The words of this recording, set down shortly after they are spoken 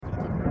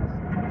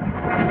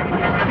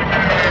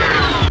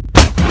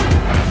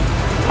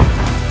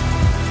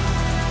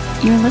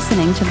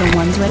listening to the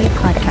Ones Ready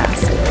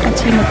podcast, a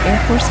team of Air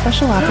Force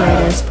Special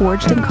Operators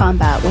forged in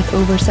combat with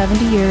over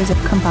 70 years of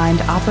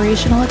combined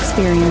operational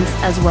experience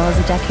as well as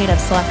a decade of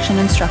selection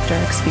instructor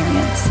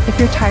experience. If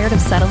you're tired of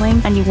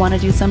settling and you want to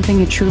do something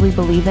you truly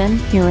believe in,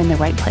 you're in the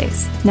right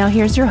place. Now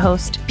here's your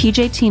host,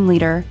 PJ team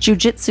leader,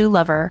 jiu-jitsu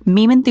lover,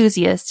 meme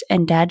enthusiast,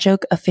 and dad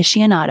joke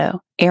aficionado,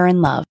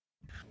 Aaron Love.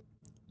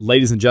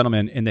 Ladies and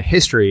gentlemen, in the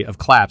history of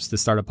claps to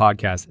start a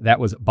podcast, that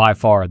was by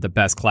far the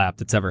best clap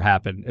that's ever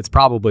happened. It's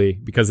probably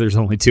because there's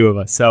only two of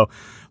us. So,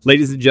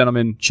 ladies and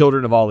gentlemen,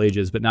 children of all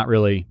ages, but not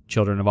really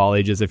children of all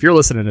ages. If you're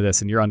listening to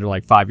this and you're under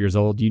like 5 years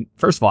old,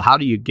 first of all, how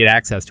do you get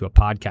access to a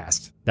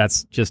podcast?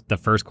 That's just the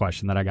first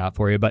question that I got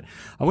for you. But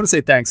I want to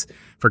say thanks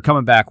for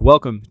coming back.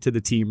 Welcome to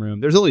the team room.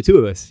 There's only two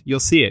of us. You'll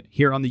see it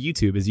here on the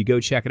YouTube as you go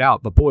check it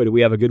out. But boy, do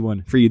we have a good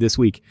one for you this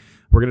week.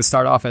 We're going to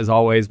start off, as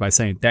always, by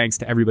saying thanks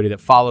to everybody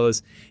that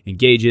follows,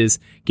 engages,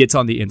 gets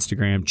on the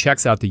Instagram,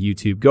 checks out the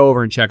YouTube. Go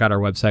over and check out our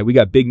website. We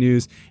got big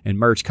news and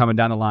merch coming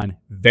down the line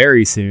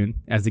very soon,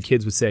 as the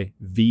kids would say,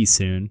 V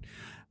soon.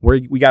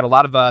 We got a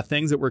lot of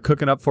things that we're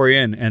cooking up for you,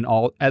 and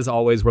as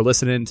always, we're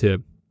listening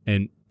to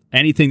and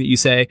anything that you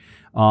say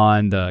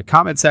on the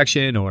comment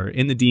section or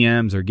in the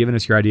DMs or giving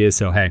us your ideas.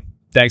 So, hey,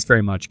 thanks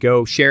very much.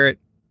 Go share it,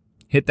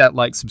 hit that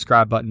like,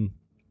 subscribe button.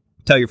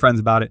 Tell your friends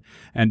about it.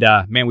 And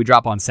man, we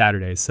drop on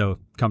Saturdays, so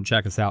come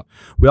check us out.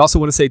 We also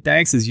want to say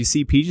thanks. As you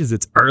see Peaches,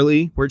 it's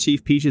early where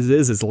Chief Peaches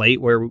is. It's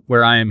late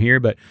where I am here.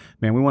 But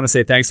man, we want to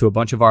say thanks to a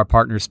bunch of our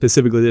partners,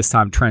 specifically this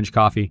time Trench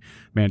Coffee.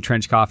 Man,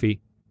 Trench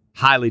Coffee,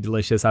 highly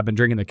delicious. I've been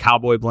drinking the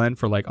Cowboy Blend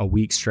for like a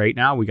week straight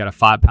now. We got a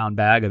 5-pound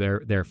bag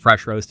of their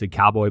fresh roasted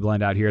Cowboy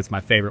Blend out here. It's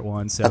my favorite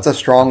one. So that's a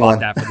strong one.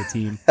 That for the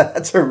team.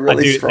 That's a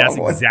really strong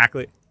one.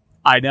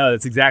 I know.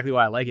 That's exactly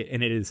why I like it.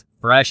 And it is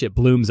fresh. It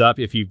blooms up.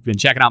 If you've been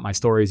checking out my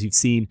stories, you've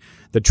seen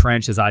the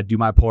trench as I do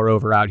my pour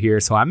over out here.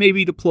 So I may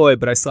be deployed,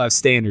 but I still have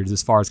standards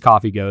as far as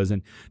coffee goes.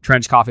 And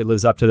Trench Coffee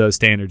lives up to those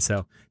standards.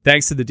 So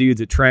thanks to the dudes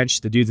at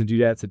Trench, the dudes and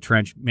dudettes at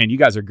Trench. Man, you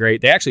guys are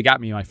great. They actually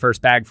got me my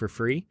first bag for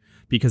free,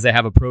 because they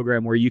have a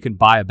program where you can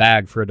buy a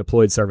bag for a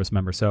deployed service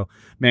member. So,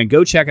 man,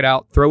 go check it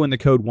out. Throw in the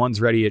code Ones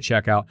Ready at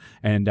checkout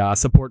and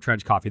support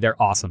Trench Coffee. They're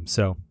awesome.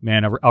 So,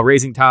 man, a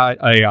rising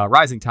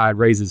tide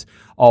raises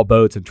all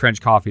boats, and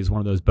Trench Coffee is one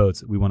of those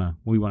boats that we want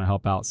to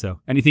help out. So,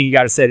 anything you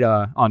got to say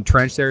on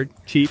Trench there,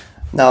 Chief?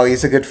 No,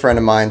 he's a good friend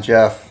of mine,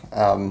 Jeff.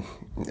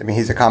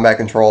 He's a combat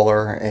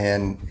controller,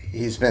 and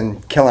he's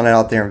been killing it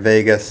out there in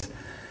Vegas.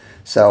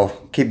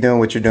 So, keep doing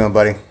what you're doing,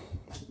 buddy.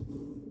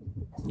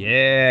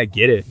 Yeah,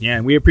 get it. Yeah,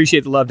 and we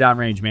appreciate the love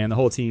downrange, man. The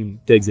whole team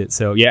digs it.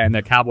 So, yeah, and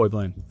the Cowboy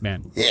Blend,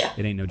 man. Yeah.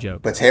 It ain't no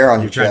joke. Puts hair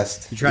on your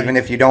chest. Even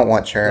if you don't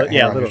want hair on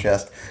your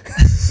chest.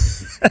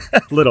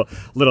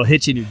 little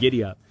hitch in your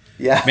giddy up.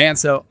 Yeah. Man,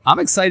 so I'm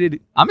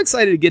excited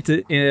to get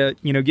to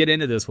get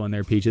into this one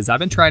there, Peaches. I've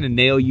been trying to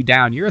nail you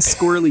down. You're a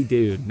squirrely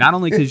dude. Not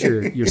only because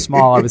you're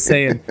small. I was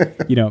saying,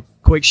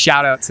 quick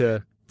shout out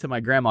to my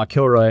grandma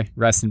Kilroy,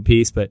 rest in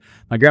peace. But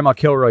my grandma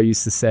Kilroy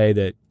used to say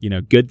that,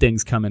 good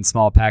things come in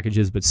small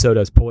packages, but so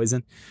does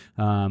poison.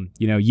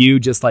 You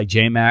just like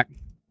J-Mac,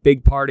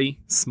 big party,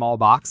 small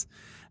box.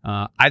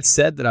 I've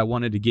said that I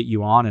wanted to get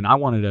you on, and I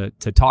wanted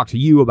to talk to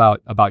you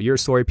about your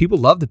story. People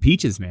love the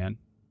Peaches, man.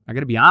 I got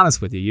to be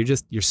honest with you.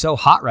 You're so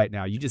hot right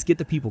now. You just get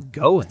the people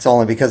going. It's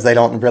only because they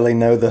don't really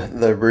know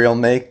the real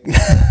make.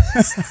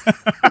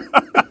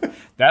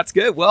 That's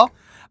good. Well,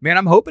 man,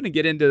 I'm hoping to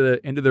get into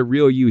the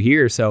real you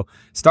here. So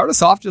start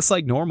us off just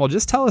like normal.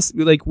 Just tell us,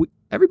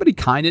 everybody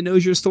kind of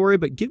knows your story,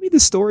 but give me the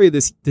story of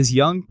this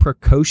young,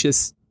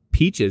 precocious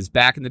Peaches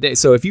back in the day.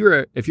 So if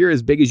you're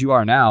as big as you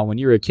are now, when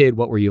you were a kid,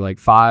 what were you, like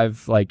 5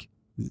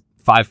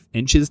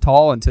 inches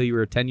tall until you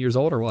were 10 years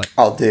old, or what?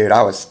 Oh, dude,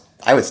 I was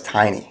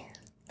tiny.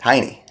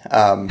 Okay.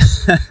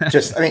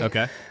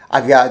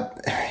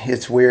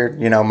 It's weird.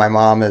 My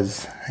mom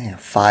is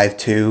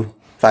 5'2",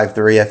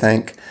 5'3", I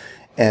think.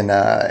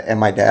 And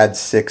my dad's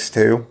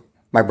 6'2".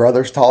 My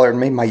brother's taller than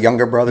me. My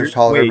younger brother's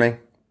taller than me.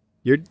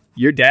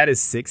 Your dad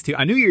is 6'2".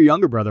 I knew your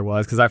younger brother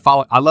was, because I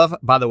love,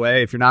 by the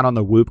way, if you're not on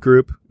the Whoop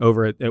group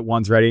over at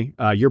Ones Ready,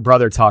 your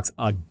brother talks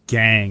a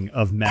gang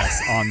of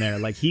mess on there.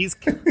 Like, he's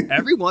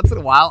every once in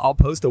a while, I'll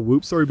post a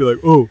Whoop story, be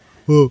like, oh,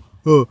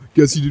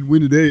 guess you didn't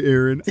win today,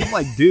 Aaron. I'm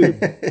like,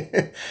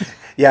 dude.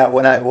 Yeah,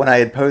 when I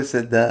had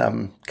posted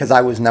because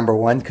I was number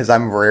one, because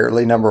I'm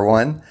rarely number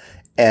one.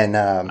 And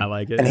I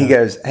like it. And he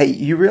goes, hey,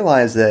 you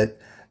realize that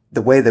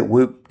the way that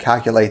Whoop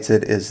calculates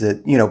it is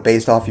that,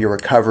 based off your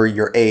recovery,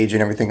 your age,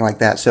 and everything like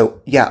that.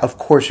 So, yeah, of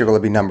course you're going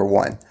to be number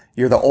one.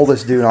 You're the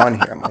oldest dude on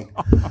here. I'm like,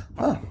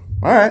 oh,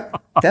 all right.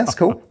 That's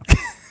cool.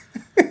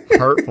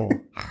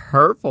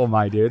 Hurtful,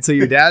 my dude. So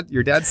your dad's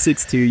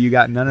 6'2". You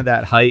got none of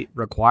that height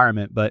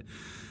requirement. But,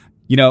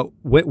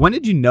 when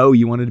did you know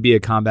you wanted to be a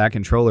combat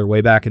controller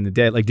way back in the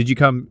day? Like, do you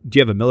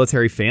have a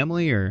military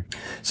family, or?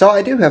 So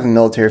I do have a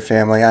military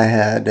family. I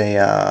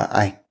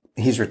had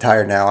he's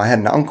retired now. I had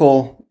an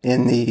uncle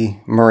in the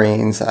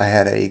Marines. I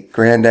had a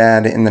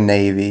granddad in the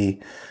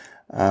Navy.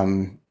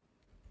 And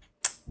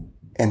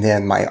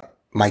then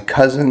my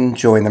cousin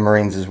joined the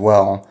Marines as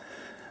well.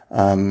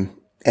 And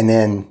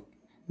then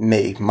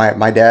me. My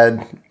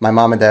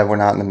mom and dad were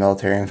not in the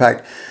military. In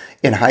fact,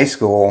 in high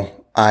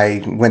school,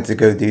 I went to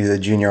go do the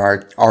junior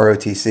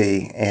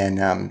ROTC, and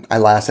I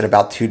lasted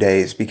about 2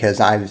 days because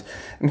I'm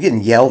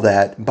getting yelled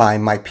at by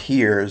my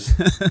peers,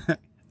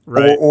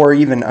 Right. or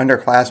even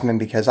underclassmen,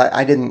 because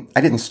I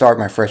didn't start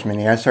my freshman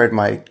year. I started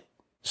my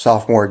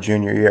sophomore,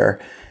 junior year,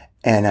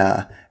 and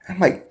I'm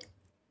like,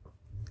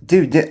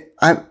 dude,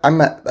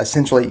 I'm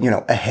essentially,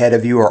 ahead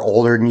of you or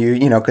older than you,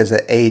 because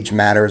the age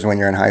matters when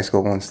you're in high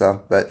school and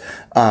stuff. But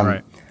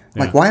Right.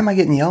 like, why am I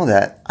getting yelled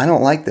at? I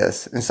don't like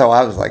this. And so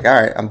I was like, all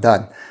right, I'm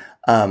done.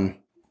 And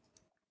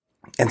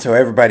so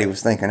everybody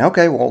was thinking,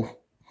 okay, well,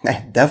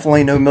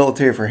 definitely no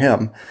military for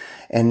him.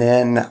 And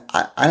then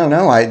I don't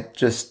know.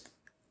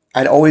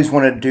 I'd always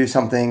wanted to do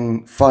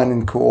something fun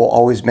and cool,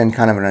 always been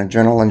kind of an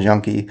adrenaline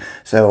junkie.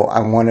 So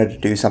I wanted to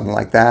do something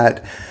like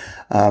that.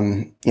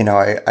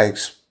 I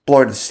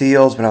explored the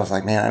SEALs, but I was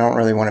like, man, I don't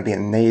really want to be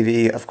in the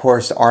Navy. Of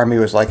course, the Army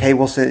was like, hey,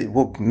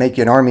 we'll make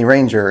you an Army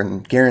Ranger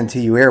and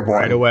guarantee you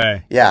airborne. Right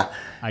away. Yeah.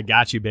 I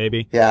got you,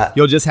 baby. Yeah.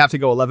 You'll just have to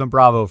go 11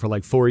 Bravo for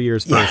like 4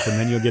 years first, and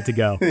then you'll get to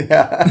go.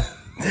 Yeah.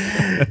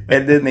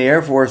 And then the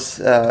Air Force,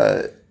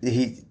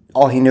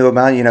 all he knew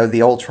about,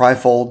 the old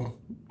trifold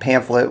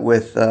pamphlet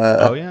with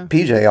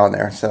PJ on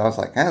there. So I was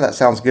like, that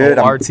sounds good.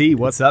 RT,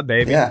 what's up,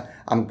 baby? Yeah.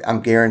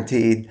 I'm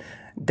guaranteed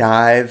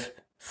dive,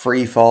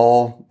 free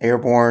fall,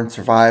 airborne,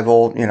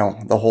 survival,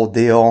 the whole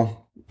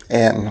deal.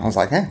 And I was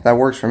like, that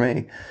works for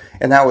me.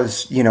 And that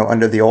was,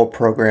 under the old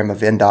program of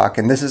NDOC.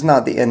 And this is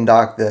not the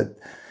NDOC that,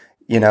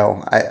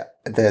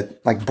 that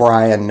like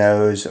Brian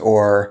knows,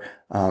 or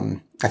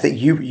I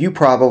think you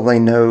probably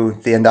know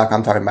the NDOC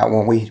I'm talking about,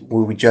 when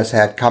we just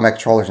had combat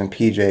controllers and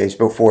PJs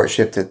before it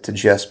shifted to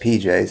just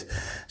PJs.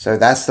 So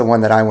that's the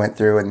one that I went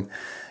through, and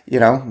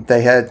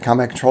they had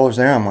combat controllers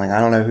there. I'm like, I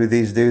don't know who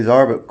these dudes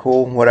are, but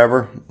cool,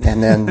 whatever.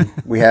 And then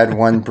we had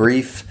one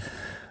brief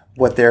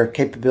what their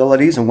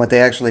capabilities and what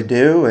they actually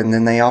do, and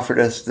then they offered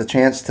us the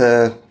chance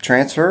to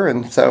transfer,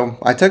 and so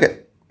I took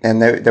it. And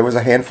there was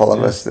a handful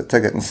of us that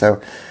took it, and so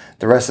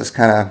the rest is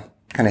kind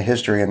of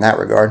history in that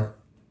regard.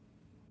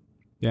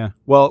 Yeah.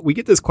 Well, we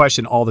get this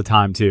question all the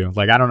time too.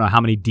 Like, I don't know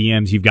how many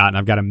DMs you've gotten.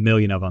 I've got a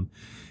million of them.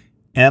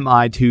 Am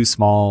I too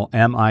small?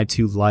 Am I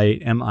too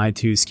light? Am I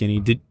too skinny?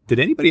 Did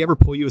anybody ever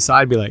pull you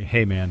aside and be like,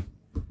 hey man,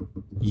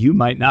 you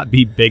might not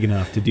be big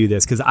enough to do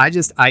this? Because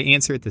I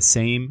answer it the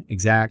same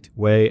exact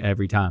way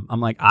every time. I'm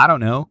like, I don't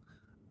know.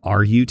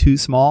 Are you too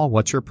small?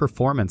 What's your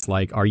performance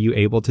like? Are you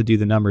able to do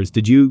the numbers?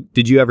 Did you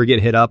ever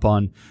get hit up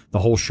on the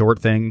whole short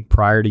thing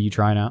prior to you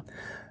trying out?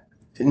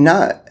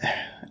 Not,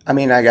 I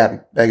mean, I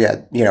got,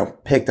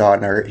 picked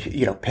on or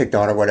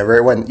whatever.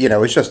 It wasn't,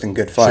 it's just in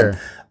good fun.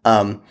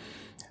 Sure.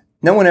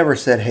 No one ever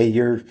said, hey,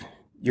 you're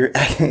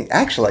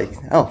actually,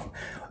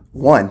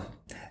 one,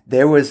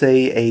 there was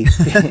I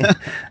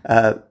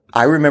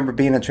remember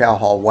being in chow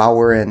hall while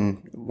we're in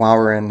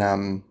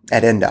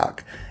at NDOC,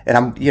 and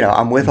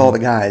I'm with all the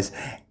guys,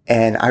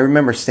 and I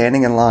remember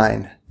standing in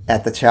line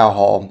at the chow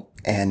hall,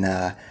 and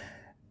a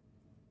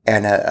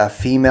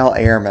female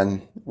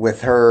airman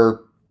with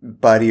her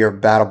buddy or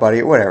battle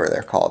buddy or whatever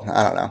they're called.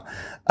 I don't know.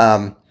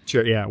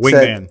 Sure. Yeah.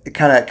 Wingman.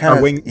 Kind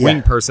of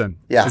wing person.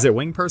 Yeah. Is it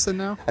wing person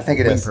now? I think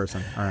it wing is. Wing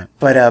person. All right.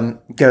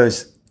 But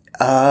goes,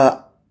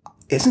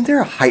 isn't there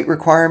a height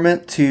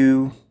requirement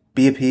to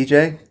be a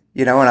PJ?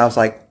 And I was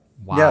like,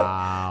 wow.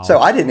 Yeah. So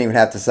I didn't even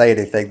have to say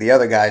anything. The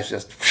other guys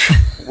just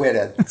went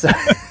in. So,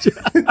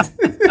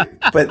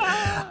 but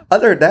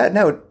other than that,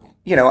 no,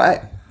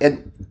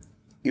 and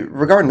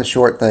regarding the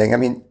short thing, I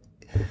mean,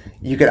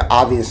 you can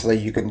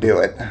do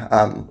it.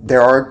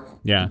 There are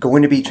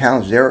going to be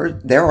challenges.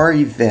 There are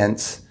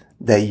events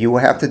that you will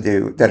have to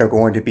do that are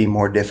going to be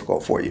more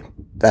difficult for you.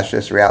 That's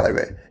just the reality of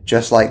it.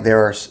 Just like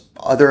there are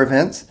other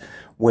events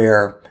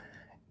where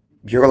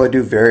you're going to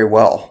do very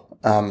well.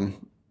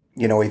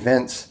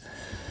 Events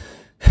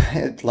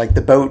like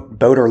the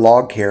boat or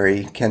log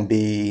carry can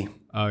be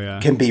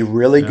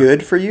really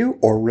good for you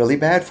or really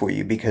bad for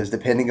you, because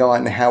depending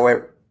on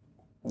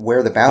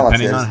where the balance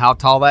depending is. on how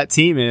tall that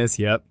team is.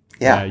 Yep.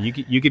 Yeah.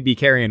 You could be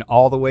carrying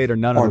all the weight or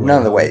none of the weight. None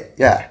of the weight.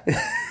 Yeah.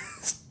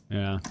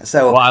 Yeah.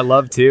 So, well, I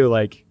love too,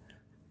 like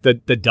the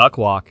duck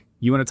walk.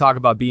 You want to talk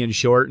about being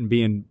short and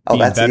being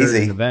better easy.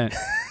 in an event.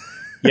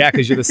 Yeah,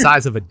 because you're the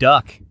size of a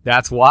duck.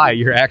 That's why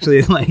you're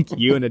actually like,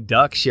 you and a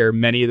duck share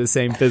many of the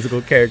same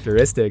physical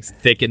characteristics.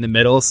 Thick in the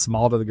middle,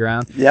 small to the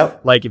ground.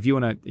 Yep. Like if you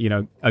want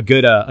to, a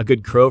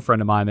good crow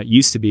friend of mine that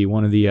used to be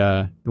one of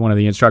the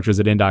instructors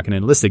at NDOC, an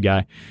enlisted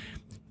guy.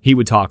 He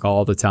would talk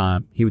all the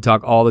time. He would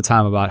talk all the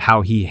time about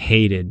how he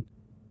hated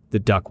the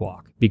duck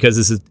walk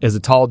because as a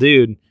tall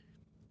dude,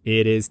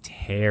 it is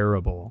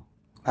terrible.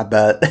 I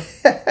bet.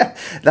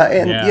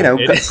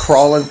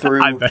 Crawling through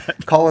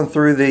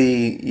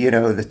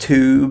the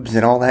tubes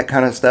and all that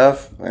kind of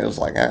stuff. It was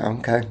like,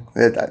 okay,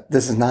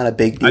 this is not a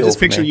big deal. I just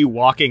picture you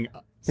walking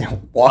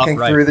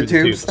through the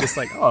tubes. Just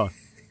like,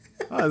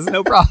 this is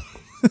no problem.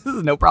 This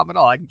is no problem at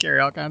all. I can carry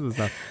all kinds of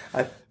stuff.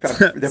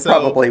 There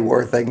probably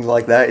were things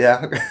like that.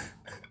 Yeah.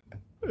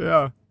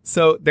 Yeah.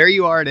 So there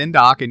you are at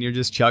Indoc, and you're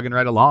just chugging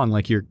right along.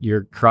 Like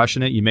you're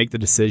crushing it. You make the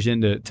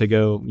decision to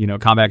go,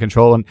 combat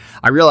control. And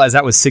I realize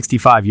that was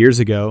 65 years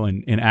ago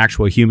in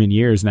actual human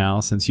years now,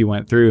 since you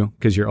went through,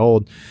 because you're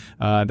old.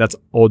 That's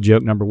old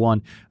joke number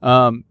one.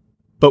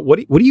 But what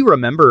do you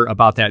remember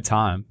about that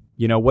time?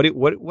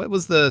 What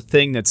was the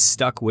thing that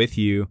stuck with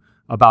you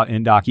about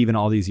Indoc even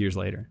all these years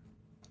later?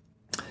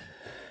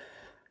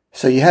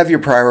 So you have your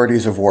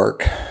priorities of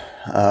work,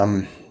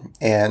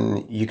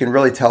 and you can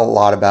really tell a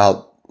lot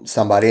about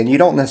somebody, and you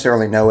don't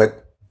necessarily know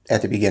it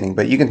at the beginning,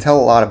 but you can tell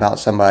a lot about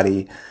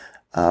somebody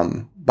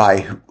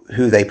by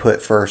who they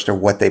put first or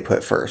what they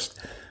put first,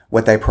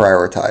 what they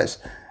prioritize.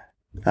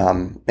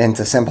 And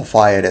to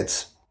simplify it,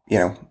 it's,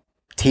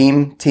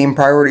 team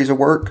priorities of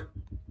work,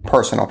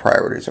 personal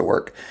priorities of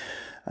work.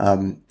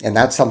 And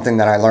that's something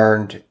that I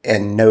learned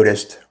and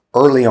noticed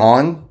early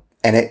on,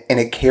 and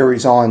it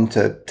carries on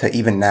to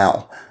even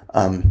now.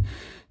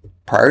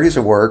 Priorities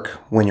of work,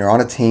 when you're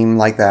on a team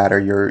like that, or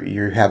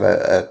you have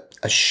a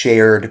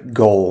shared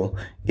goal,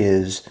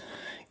 is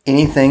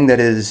anything that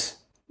is,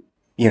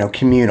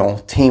 communal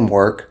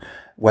teamwork,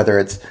 whether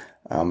it's,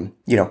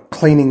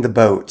 cleaning the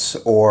boats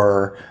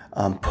or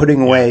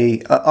putting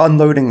away,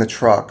 unloading the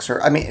trucks, or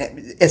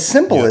as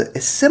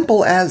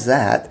simple as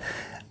that.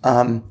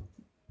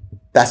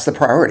 That's the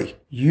priority.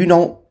 You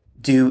don't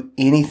do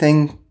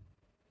anything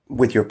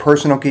with your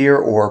personal gear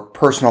or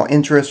personal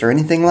interest or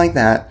anything like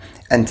that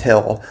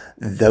until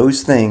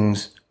those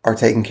things are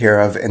taken care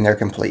of and they're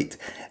complete.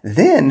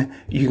 Then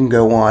you can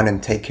go on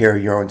and take care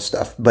of your own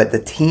stuff. But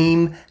the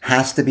team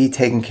has to be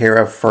taken care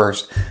of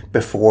first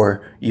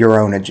before your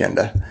own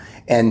agenda.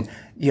 And,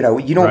 you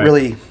don't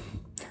really,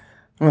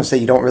 I'm going to say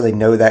you don't really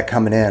know that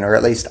coming in, or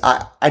at least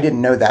I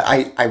didn't know that.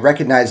 I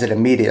recognized it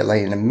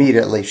immediately and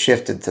immediately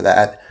shifted to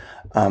that.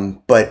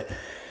 But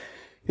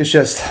it's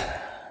just,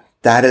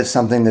 that is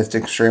something that's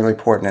extremely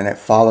important, and it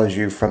follows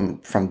you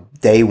from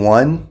day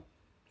one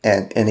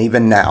and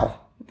even now.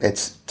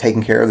 It's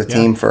taking care of the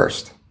team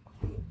first.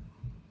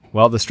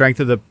 Well, the strength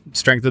of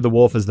the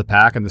wolf is the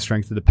pack, and the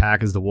strength of the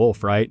pack is the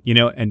wolf, right?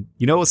 And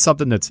what's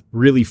something that's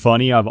really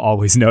funny I've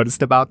always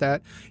noticed about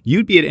that?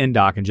 You'd be at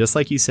Indoc, and just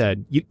like you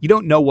said, you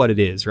don't know what it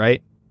is,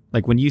 right?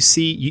 Like when you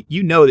see,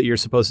 you know that you're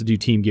supposed to do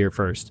team gear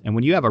first. And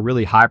when you have a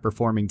really high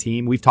performing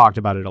team, we've talked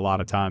about it a lot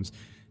of times,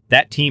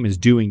 that team is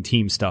doing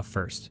team stuff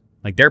first.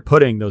 Like they're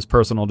putting those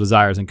personal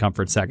desires and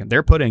comfort second.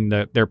 They're putting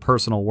their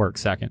personal work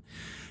second.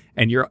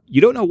 And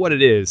you don't know what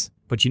it is,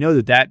 but you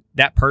know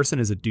that person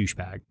is a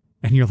douchebag.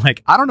 And you're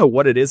like, I don't know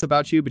what it is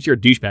about you, but you're a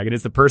douchebag. And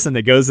it's the person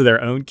that goes to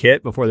their own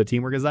kit before the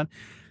teamwork is done.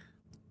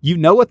 You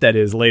know what that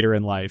is later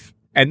in life.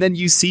 And then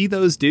you see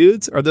those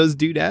dudes or those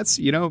dudettes,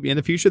 in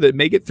the future that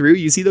make it through.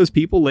 You see those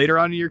people later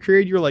on in your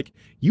career. And you're like,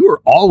 you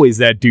were always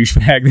that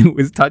douchebag that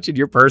was touching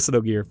your personal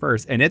gear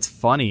first. And it's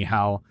funny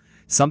how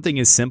something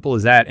as simple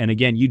as that. And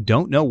again, you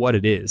don't know what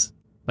it is.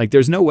 Like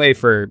there's no way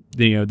for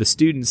the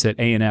students at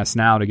A&S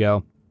now to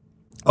go,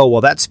 oh,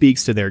 well, that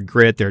speaks to their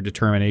grit, their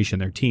determination,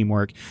 their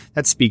teamwork.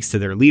 That speaks to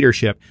their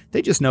leadership.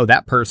 They just know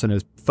that person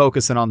is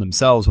focusing on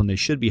themselves when they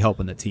should be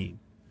helping the team.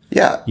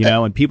 Yeah.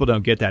 And people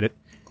don't get that.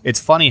 It's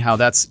funny how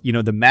that's,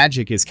 the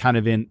magic is kind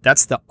of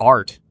that's the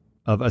art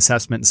of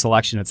assessment and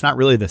selection. It's not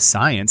really the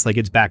science, like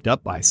it's backed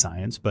up by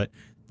science, but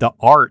the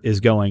art is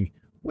going,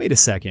 wait a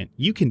second,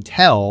 you can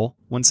tell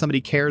when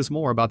somebody cares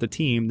more about the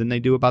team than they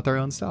do about their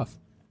own stuff.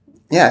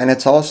 Yeah. And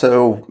it's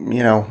also,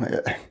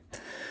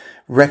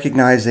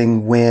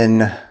 recognizing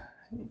when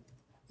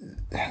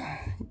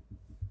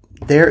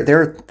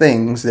there are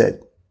things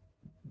that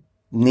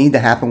need to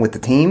happen with the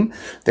team.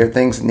 There are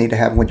things that need to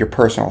happen with your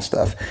personal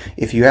stuff.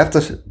 If you have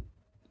to,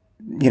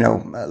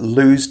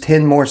 lose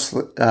 10 more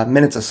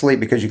minutes of sleep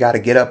because you got to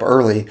get up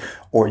early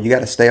or you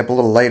got to stay up a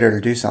little later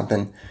to do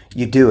something,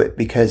 you do it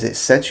because it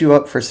sets you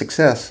up for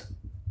success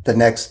the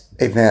next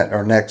event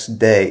or next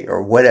day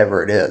or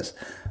whatever it is.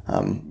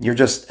 You're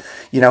just,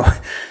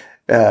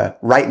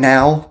 right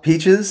now,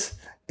 Peaches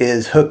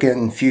is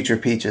hooking future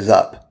Peaches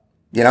up,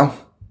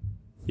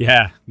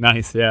 Yeah,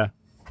 nice, yeah.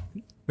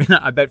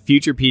 I bet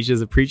future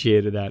Peaches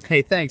appreciated that.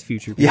 Hey, thanks,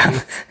 future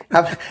Peaches.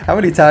 Yeah. How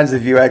many times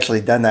have you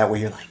actually done that where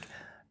you're like,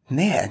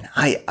 man,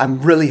 I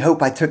really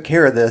hope I took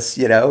care of this,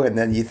 and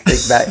then you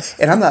think back,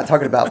 and I'm not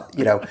talking about,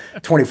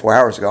 24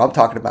 hours ago. I'm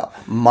talking about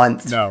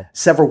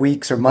several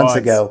weeks or months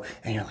ago.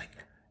 And you're like,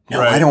 no,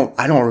 right.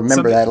 I don't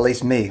remember that, at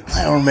least me.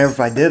 I don't remember if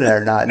I did it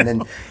or not. And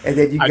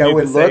then you go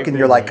and look and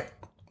you're like,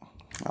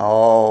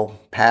 oh,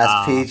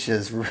 past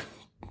Peaches.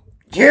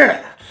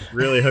 Yeah.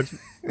 Really hooked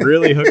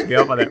me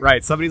up on that.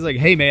 Right. Somebody's like,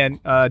 hey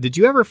man, did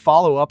you ever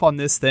follow up on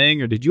this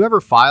thing? Or did you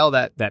ever file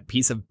that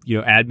piece of,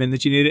 admin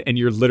that you needed? And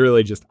you're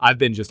literally I've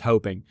been just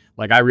hoping.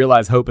 Like I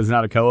realize hope is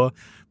not a COA,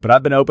 but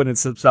I've been opening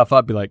some stuff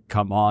up. Be like,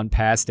 come on,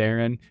 past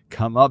Aaron,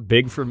 come up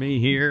big for me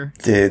here.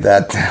 Dude,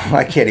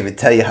 I can't even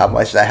tell you how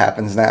much that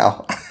happens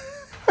now.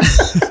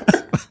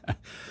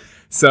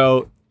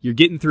 So you're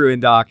getting through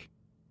Indoc.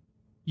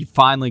 You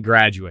finally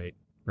graduate,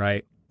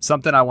 right?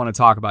 something I want to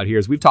talk about here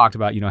is we've talked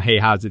about, hey,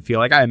 how does it feel?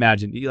 Like I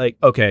imagine, like,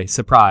 okay,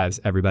 surprise,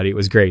 everybody. It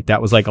was great.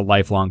 That was like a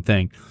lifelong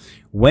thing.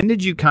 When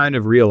did you kind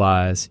of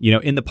realize,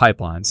 in the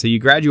pipeline? So you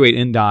graduate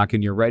InDoc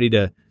and you're ready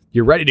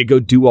to go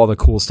do all the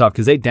cool stuff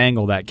because they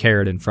dangle that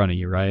carrot in front of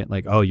you, right?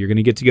 Like, oh, you're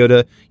going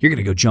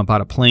to go jump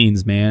out of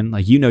planes, man.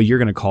 Like, you're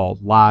going to call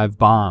live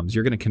bombs.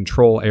 You're going to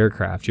control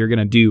aircraft. You're going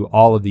to do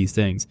all of these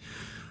things.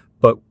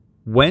 But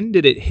when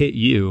did it hit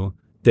you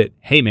that,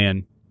 hey,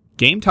 man,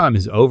 game time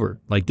is over?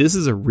 Like, this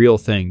is a real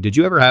thing. Did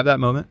you ever have that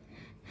moment?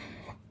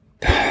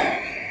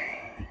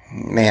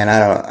 Man,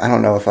 I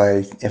don't know if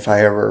I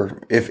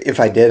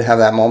did have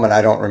that moment.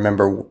 I don't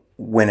remember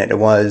when it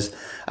was.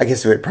 I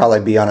guess it would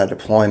probably be on a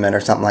deployment or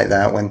something like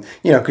that when,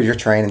 because you're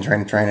training,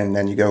 and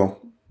then you go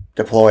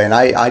deploy. And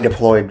I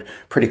deployed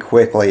pretty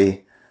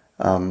quickly,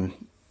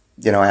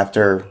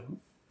 after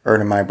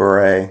earning my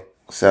beret.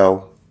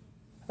 So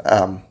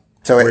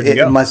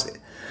it must,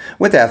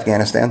 went to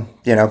Afghanistan,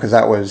 because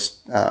that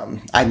was,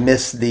 I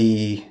missed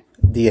the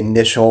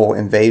initial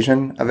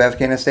invasion of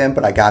Afghanistan,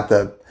 but I got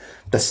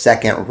the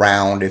second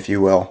round, if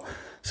you will.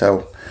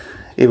 So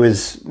it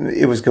was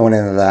going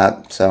into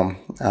that. So,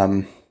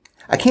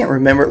 I can't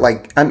remember,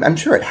 like, I'm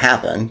sure it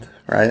happened,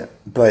 right?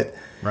 But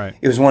right.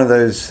 It was one of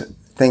those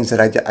things that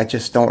I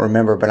just don't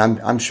remember, but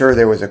I'm sure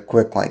there was a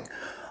quick, like,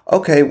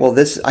 okay, well,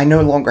 I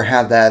no longer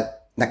have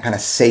that kind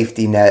of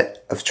safety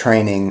net of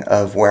training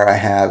of where I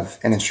have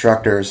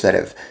instructors that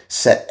have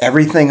set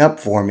everything up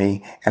for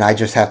me and I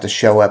just have to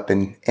show up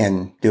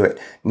and do it.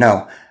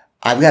 No,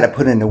 I've got to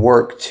put in the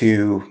work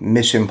to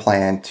mission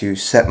plan, to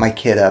set my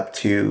kid up,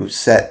 to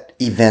set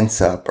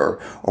events up or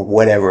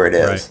whatever it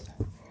is.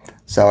 Right.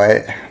 So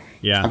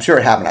I'm sure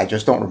it happened. I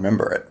just don't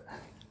remember it.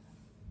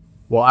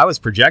 Well, I was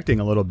projecting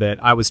a little bit.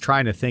 I was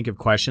trying to think of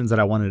questions that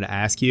I wanted to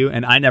ask you,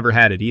 and I never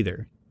had it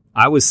either.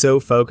 I was so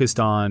focused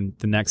on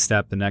the next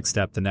step,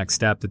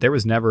 that there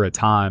was never a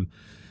time.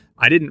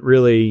 I didn't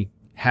really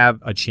have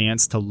a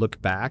chance to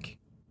look back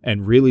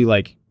and really,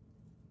 like,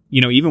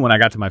 even when I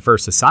got to my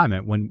first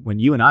assignment, when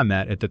you and I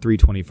met at the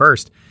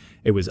 321st,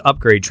 it was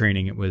upgrade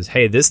training. It was,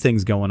 hey, this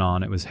thing's going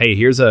on. It was, hey,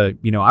 here's I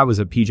was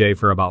a PJ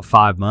for about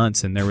 5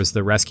 months and there was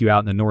the rescue out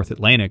in the North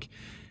Atlantic.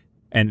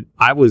 And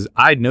I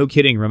no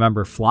kidding,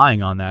 remember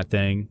flying on that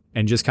thing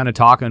and just kind of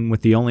talking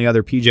with the only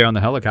other PJ on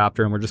the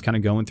helicopter. And we're just kind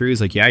of going through.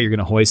 He's like, yeah, you're going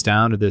to hoist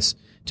down to this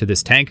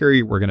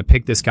tanker. We're going to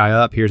pick this guy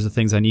up. Here's the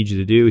things I need you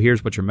to do.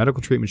 Here's what your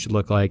medical treatment should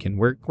look like. And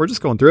we're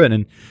just going through it.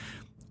 And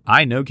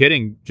I, no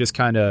kidding, just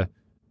kind of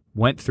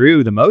went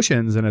through the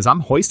motions. And as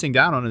I'm hoisting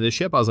down onto this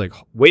ship, I was like,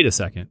 wait a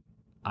second.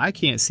 I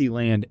can't see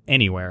land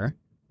anywhere.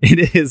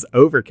 It is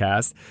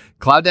overcast.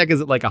 Cloud deck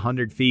is at like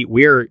 100 feet.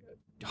 We're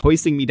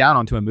hoisting me down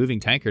onto a moving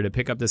tanker to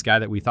pick up this guy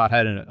that we thought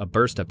had a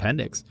burst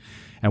appendix.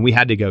 And we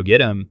had to go get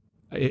him.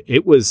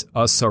 It was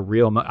a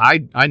surreal.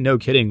 I no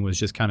kidding, was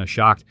just kind of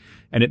shocked.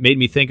 And it made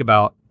me think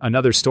about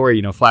another story,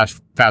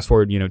 fast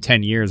forward,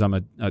 10 years.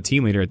 I'm a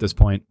team leader at this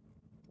point.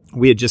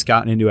 We had just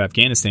gotten into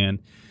Afghanistan.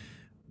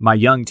 My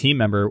young team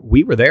member,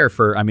 we were there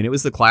for, it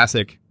was the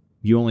classic,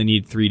 you only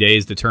need 3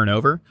 days to turn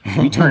over.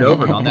 We turned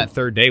over, and on that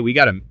third day, we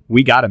got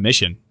a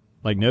mission.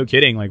 Like, no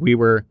kidding. Like, we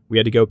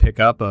had to go pick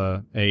up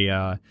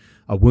a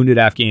wounded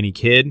Afghani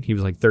kid. He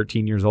was like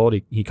 13 years old.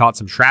 He caught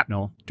some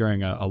shrapnel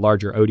during a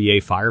larger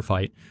ODA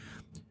firefight.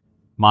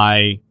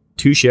 My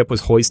two ship was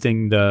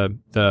hoisting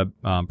the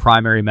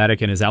primary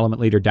medic and his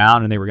element leader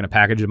down, and they were going to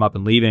package him up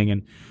and leaving.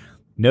 And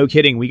no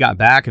kidding, we got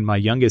back, and my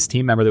youngest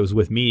team member that was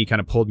with me kind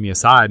of pulled me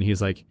aside, and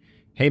he's like,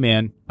 hey,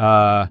 man,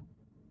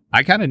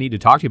 I kind of need to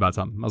talk to you about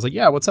something. I was like,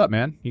 yeah, what's up,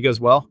 man? He goes,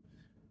 well,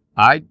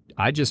 I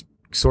just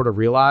sort of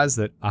realized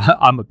that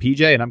I'm a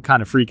PJ and I'm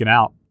kind of freaking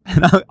out.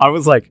 And I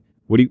was like,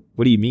 what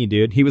do you mean,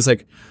 dude? He was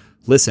like,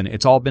 listen,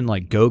 it's all been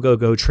like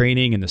go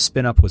training and the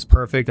spin up was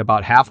perfect.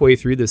 About halfway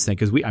through this thing,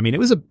 because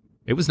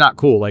it was not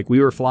cool. Like, we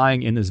were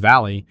flying in this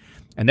valley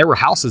and there were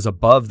houses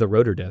above the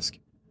rotor disc.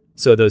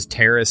 So those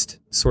terraced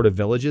sort of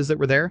villages that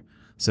were there.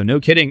 So no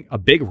kidding, a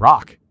big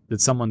rock that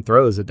someone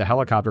throws at the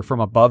helicopter from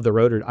above the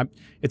rotor.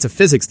 It's a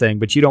physics thing,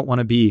 but you don't want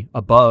to be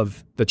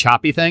above the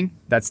choppy thing.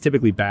 That's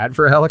typically bad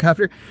for a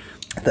helicopter.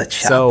 The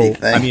choppy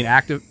thing.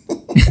 Active.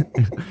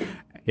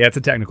 Yeah, it's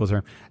a technical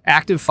term.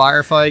 Active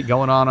firefight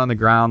going on the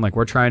ground. Like,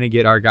 we're trying to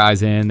get our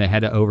guys in. They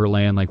had to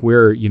overland. Like,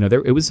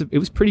 it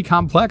was pretty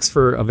complex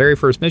for a very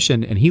first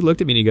mission. And he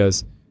looked at me and he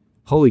goes,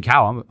 holy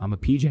cow, I'm a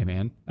PJ,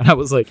 man. And I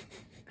was like,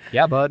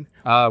 yeah, bud,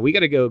 we got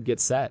to go get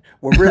set.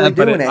 We're really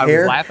doing it here. I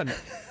was laughing.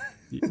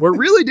 We're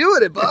really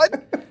doing it,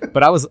 bud.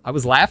 But I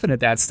was laughing at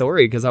that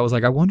story because I was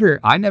like, I wonder,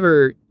 I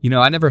never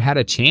had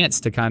a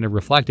chance to kind of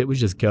reflect. It was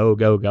just go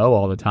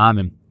all the time.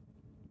 And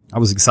I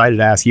was excited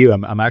to ask you.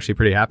 I'm actually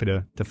pretty happy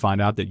to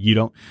find out that you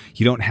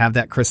don't have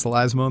that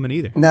crystallized moment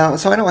either. No,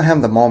 so I don't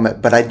have the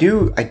moment, but I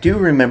do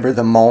remember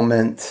the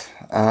moment.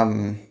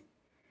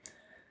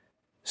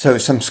 So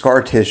some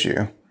scar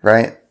tissue,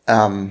 right?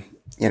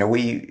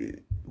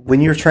 When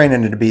you're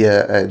training to be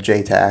a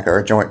JTAC or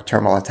a Joint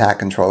Terminal Attack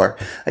Controller,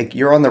 like,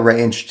 you're on the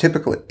range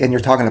typically, and you're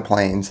talking to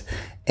planes,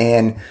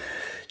 and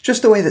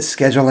just the way that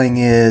scheduling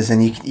is,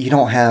 and you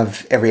don't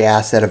have every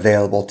asset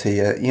available to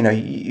you.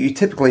 You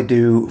typically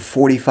do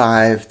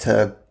 45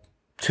 to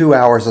 2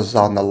 hours is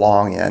on the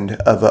long end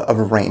of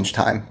a range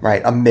time,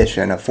 right? A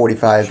mission, a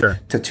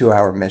 45 to 2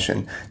 hour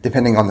mission,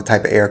 depending on the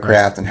type of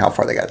aircraft and how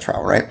far they got to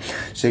travel, right?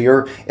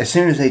 So as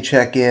soon as they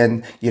check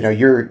in,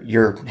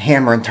 you're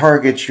hammering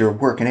targets, you're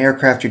working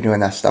aircraft, you're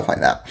doing that stuff like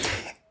that.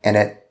 And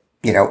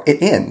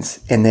it ends.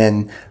 And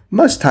then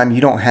most of the time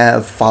you don't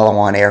have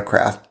follow-on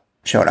aircraft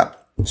showing up.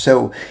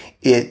 So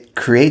it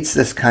creates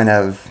this kind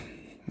of,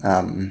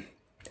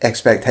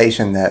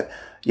 expectation that,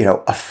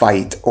 a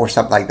fight or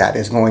something like that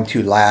is going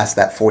to last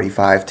that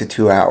 45 to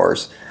 2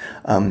 hours.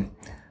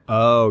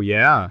 Oh,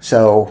 yeah.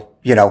 So,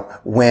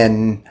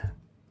 when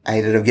I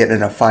ended up getting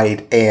in a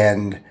fight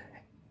and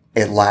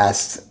it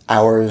lasts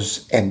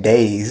hours and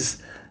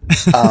days,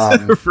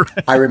 right.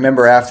 I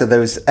remember after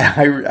those,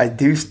 I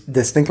do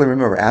distinctly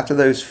remember after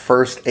those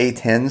first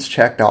A-10s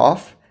checked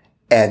off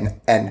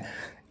and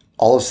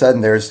all of a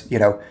sudden there's,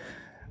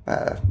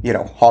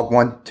 Hog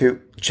 1,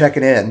 2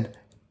 checking in,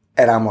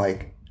 and I'm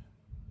like,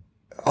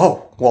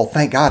 oh, well,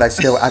 thank God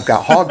I've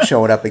got Hog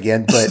showing up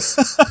again, but,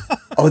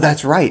 oh,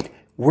 that's right.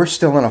 We're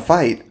still in a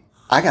fight.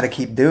 I got to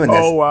keep doing this.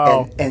 Oh,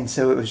 wow. And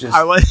so it was just,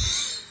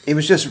 it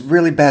was just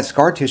really bad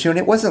scar tissue. And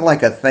it wasn't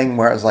like a thing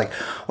where I was like,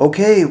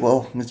 okay,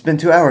 well, it's been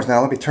 2 hours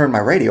now. Let me turn my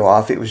radio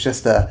off. It was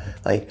just oh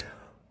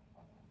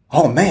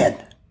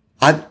man,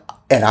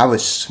 I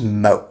was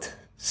smoked.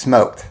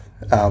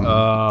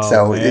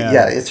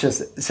 Yeah, it's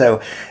just,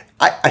 so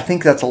I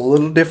think that's a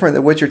little different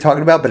than what you're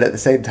talking about, but at the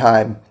same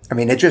time, I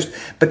mean,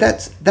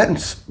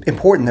 that's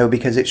important though,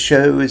 because it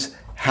shows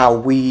how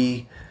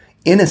we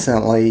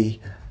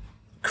innocently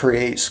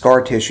create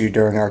scar tissue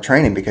during our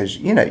training, because,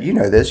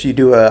 this, you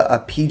do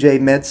a PJ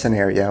med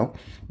scenario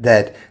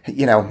that,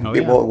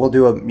 we'll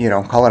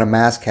do call it a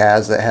mass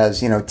CAS that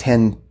has,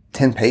 10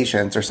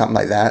 patients or something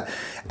like that.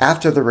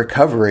 After the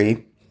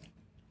recovery,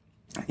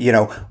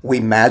 we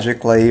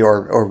magically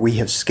or we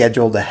have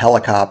scheduled a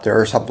helicopter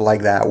or something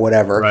like that,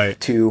 whatever,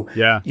 to,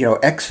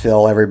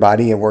 exfil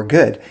everybody and we're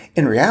good.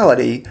 In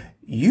reality,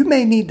 you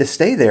may need to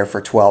stay there for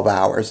 12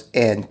 hours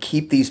and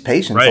keep these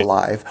patients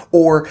alive,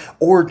 or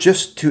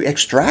just to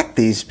extract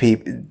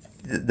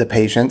the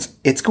patients.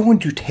 It's going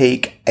to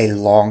take a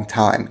long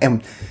time.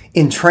 And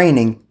in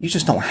training, you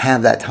just don't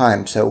have that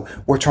time. So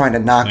we're trying to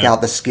knock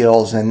out the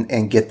skills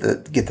and get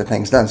the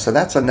things done. So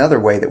that's another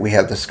way that we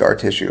have the scar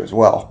tissue as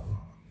well.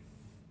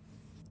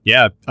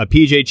 Yeah, a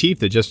PJ chief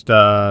that just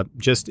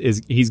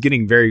is, he's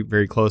getting very,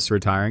 very close to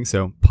retiring.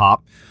 So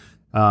Pop,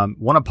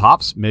 one of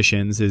Pop's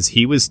missions is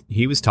he was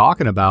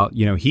talking about,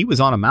 he was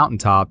on a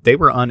mountaintop. They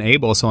were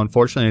unable. So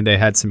unfortunately they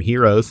had some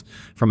heroes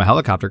from a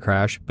helicopter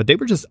crash, but they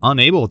were just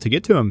unable to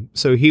get to him.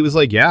 So he was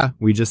like, yeah,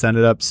 we just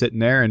ended up sitting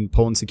there and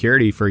pulling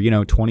security for,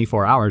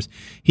 24 hours.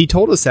 He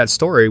told us that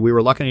story. We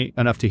were lucky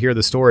enough to hear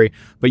the story,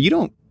 but you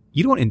don't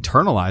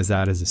internalize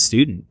that as a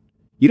student.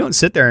 You don't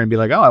sit there and be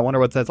like, oh, I wonder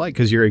what that's like,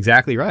 because you're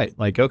exactly right.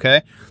 Like,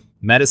 okay,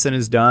 medicine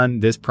is done.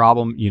 This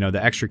problem, the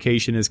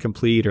extrication is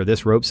complete, or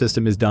this rope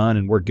system is done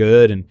and we're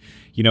good. And,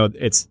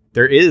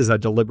 there is a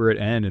deliberate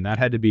end, and that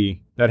had to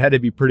be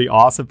pretty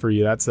awesome for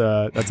you. That's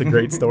a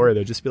great story.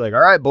 They'll just be like, all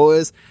right,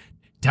 boys,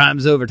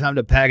 time's over. Time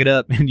to pack it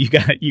up. And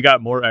you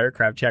got more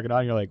aircraft checking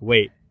on. You're like,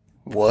 wait,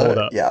 what? Hold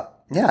up. Yeah.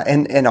 Yeah.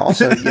 And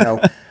also,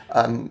 the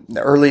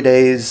early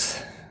days,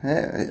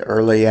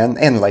 early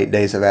and late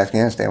days of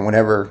Afghanistan,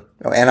 whenever,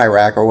 and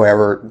Iraq or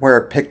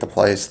where pick the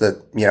place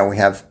that, we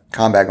have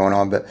combat going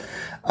on. But,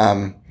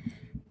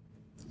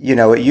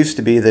 it used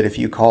to be that if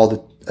you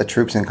called a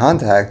troops in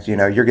contact,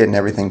 you're getting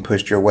everything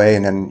pushed your way,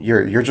 and then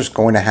you're just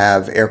going to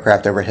have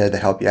aircraft overhead to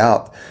help you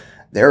out.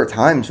 There are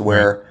times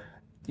where,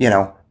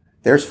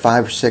 there's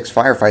 5 or 6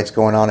 firefights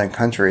going on in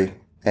country,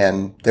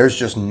 and there's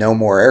just no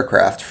more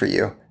aircraft for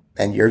you.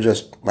 And you're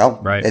just,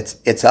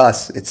 it's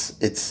us.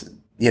 It's,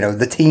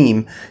 the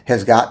team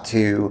has got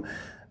to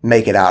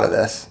make it out of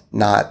this,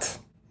 not,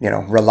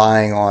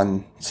 relying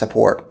on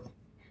support.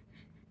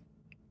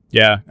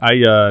 Yeah.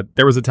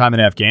 There was a time in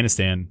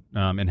Afghanistan,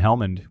 in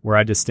Helmand, where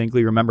I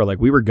distinctly remember, like,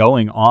 we were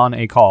going on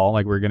a call,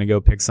 like we were going to go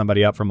pick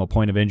somebody up from a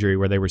point of injury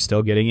where they were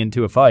still getting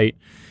into a fight.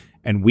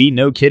 And we,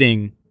 no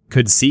kidding,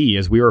 could see,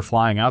 as we were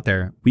flying out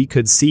there, we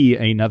could see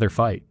another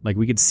fight. Like,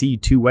 we could see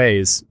 2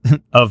 ways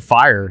of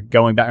fire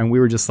going back. And we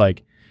were just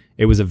like,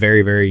 it was a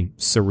very, very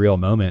surreal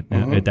moment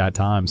at that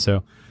time.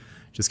 So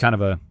just kind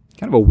of a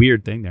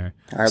weird thing there.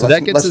 All right, so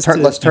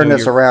let's turn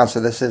this around.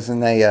 So this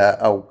isn't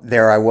a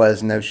there I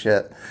was, no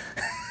shit.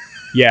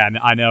 Yeah,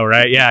 I know,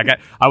 right? Yeah,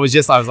 I was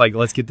like,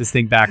 let's get this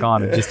thing back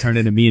on. It just turned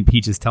into me and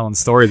Peaches telling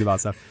stories about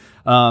stuff.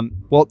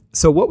 Well,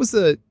 so what was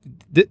the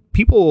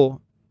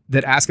people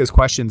that ask us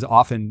questions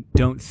often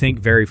don't think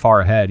very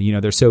far ahead.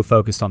 They're so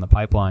focused on the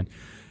pipeline.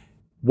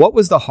 What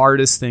was the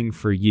hardest thing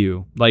for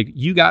you? Like,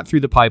 you got through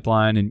the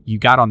pipeline and you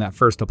got on that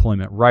first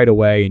deployment right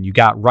away and you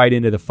got right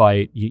into the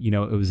fight.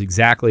 It was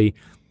exactly,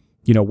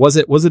 was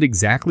it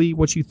exactly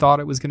what you thought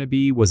it was going to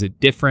be? Was it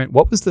different?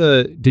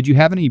 Did you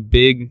have any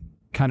big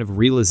kind of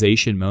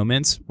realization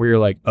moments where you're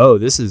like, oh,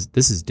 this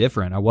is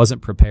different. I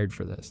wasn't prepared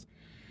for this.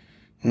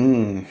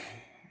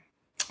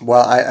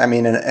 Well, I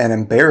mean, an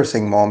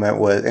embarrassing moment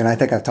was, and I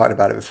think I've talked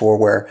about it before,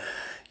 where,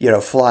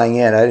 flying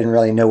in, I didn't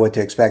really know what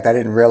to expect. I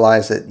didn't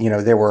realize that,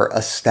 there were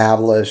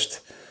established,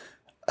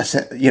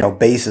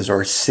 bases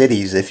or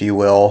cities, if you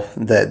will,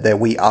 that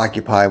we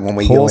occupy when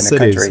we go in the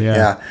country.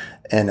 Yeah.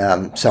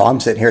 And so I'm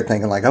sitting here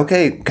thinking like,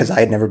 okay, because I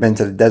had never been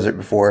to the desert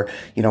before,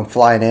 I'm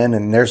flying in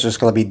and there's just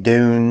going to be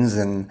dunes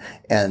and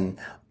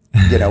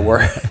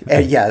we're,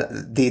 and yeah,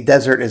 the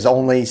desert is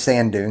only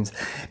sand dunes.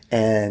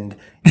 And,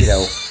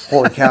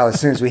 holy cow, as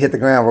soon as we hit the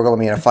ground, we're going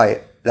to be in a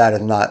fight.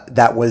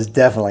 That was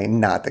definitely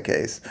not the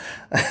case.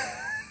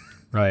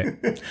 Right.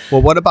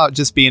 Well, what about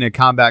just being a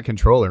combat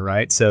controller,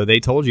 right? So they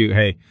told you,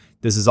 hey,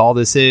 this is all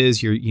this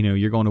is.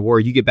 You're going to war.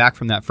 You get back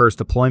from that first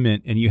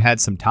deployment and you had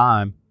some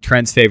time.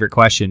 Trent's favorite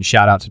question,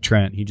 shout out to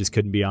Trent. He just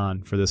couldn't be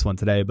on for this one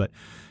today. But,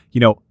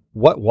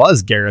 what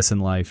was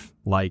garrison life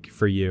like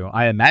for you?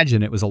 I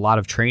imagine it was a lot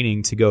of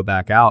training to go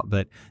back out,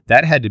 but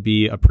that had to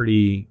be a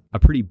pretty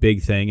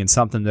big thing, and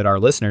something that our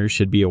listeners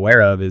should be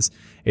aware of is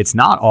it's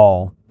not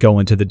all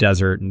going to the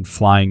desert and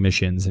flying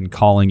missions and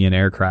calling in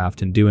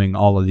aircraft and doing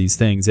all of these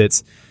things.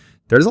 There's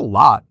a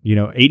lot,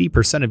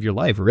 80% of your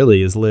life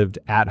really is lived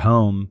at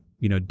home,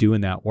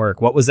 doing that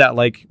work. What was that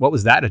like? What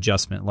was that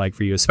adjustment like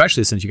for you,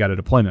 especially since you got a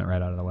deployment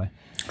right out of the way?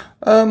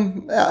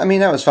 I mean,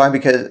 that was fine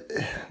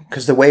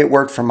because the way it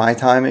worked for my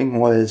timing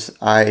was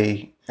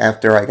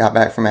after I got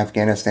back from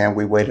Afghanistan,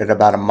 we waited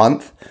about a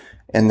month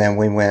and then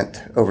we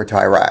went over to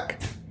Iraq.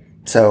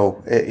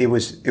 So it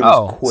was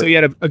quick. So you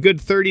had a good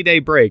 30-day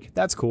break.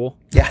 That's cool.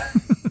 Yeah.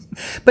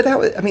 But that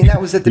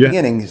was at the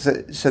beginning.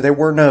 So there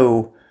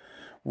were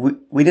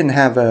we didn't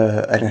have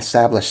an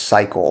established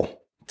cycle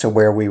to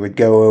where we would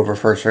go over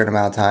for a certain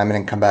amount of time and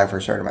then come back for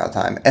a certain amount of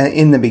time. And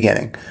in the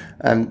beginning,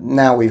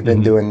 now we've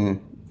been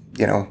doing,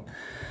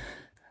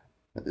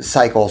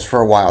 cycles for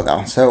a while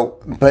now. So,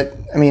 but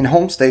I mean,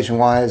 home station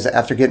wise,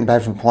 after getting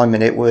back from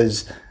deployment,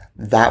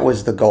 that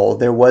was the goal.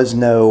 There was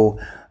no,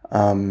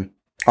 all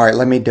right,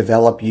 let me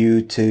develop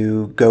you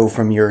to go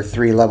from your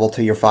 3 level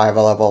to your 5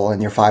 level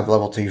and your 5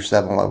 level to your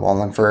 7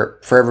 level. And for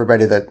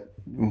everybody that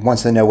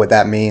wants to know what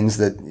that means,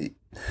 that,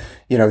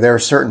 there are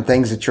certain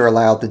things that you're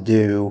allowed to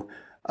do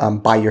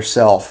by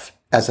yourself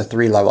as a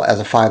 3 level, as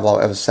a 5 level,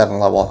 as a 7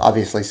 level,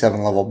 obviously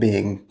 7 level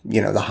being,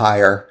 the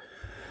higher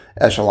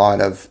echelon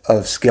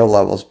of skill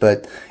levels,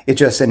 but it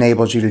just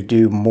enables you to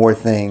do more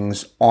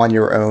things on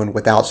your own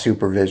without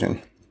supervision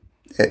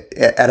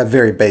at a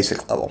very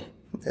basic level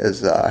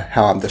is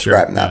how I'm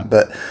describing that.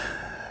 But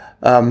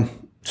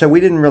so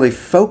we didn't really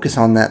focus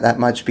on that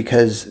much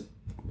because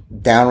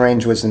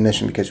downrange was the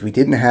mission, because we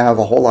didn't have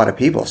a whole lot of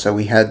people. So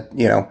we had,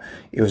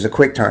 it was a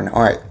quick turn.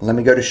 All right, let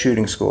me go to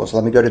shooting schools.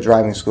 Let me go to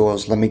driving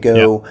schools. Let me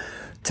go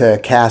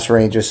to cast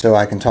ranges so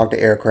I can talk to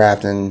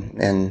aircraft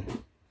and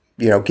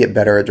get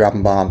better at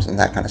dropping bombs and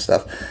that kind of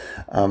stuff.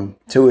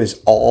 So it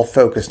was all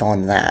focused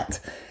on that.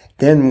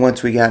 Then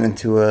once we got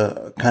into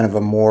a kind of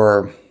a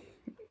more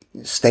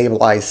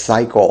stabilized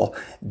cycle,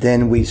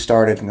 then we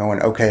started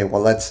going, okay,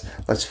 well, let's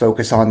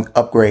focus on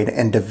upgrade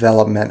and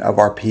development of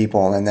our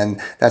people. And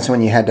then that's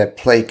when you had to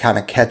play kind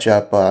of catch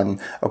up on,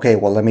 okay,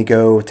 well, let me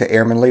go to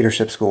Airman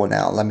Leadership School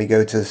now. Let me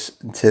go to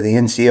the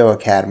NCO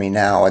Academy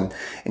now. And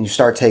you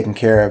start taking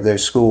care of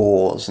those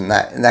schools and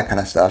that kind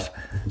of stuff.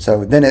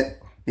 So then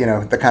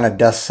the kind of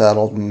dust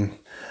settled and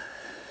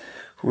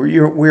we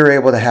were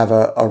able to have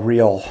a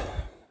real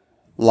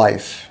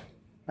life,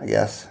 I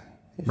guess.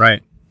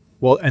 Right.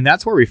 Well, and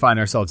that's where we find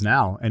ourselves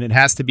now. And it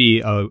has to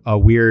be a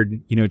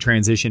weird,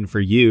 transition for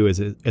you as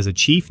a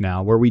chief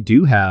now, where we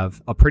do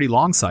have a pretty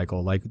long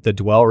cycle. Like the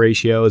dwell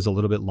ratio is a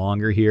little bit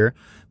longer here,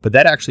 but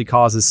that actually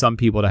causes some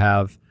people to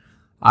have,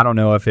 I don't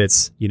know if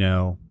it's,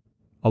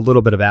 a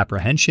little bit of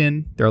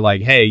apprehension. They're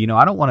like, hey,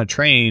 I don't want to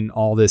train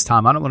all this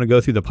time. I don't want to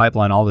go through the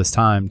pipeline all this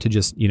time to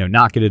just,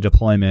 not get a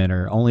deployment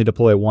or only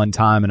deploy one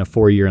time in a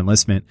 4-year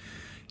enlistment.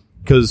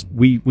 Because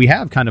we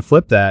have kind of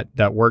flipped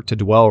that work to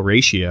dwell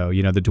ratio,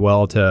 the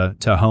dwell to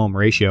home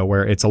ratio,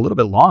 where it's a little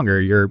bit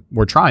longer.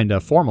 We're trying to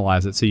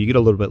formalize it so you get a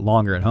little bit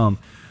longer at home.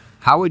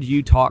 How would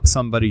you talk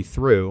somebody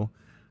through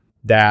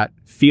that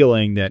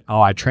feeling that,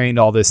 oh, I trained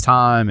all this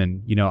time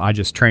and, I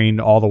just trained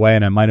all the way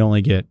and I might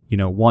only get,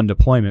 one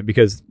deployment?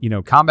 Because,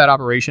 combat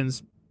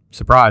operations,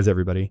 surprise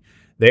everybody,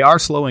 they are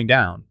slowing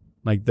down.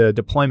 Like the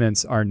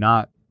deployments are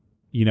not,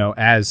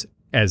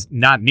 as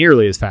not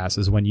nearly as fast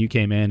as when you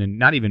came in, and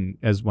not even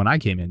as when I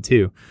came in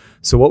too.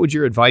 So what would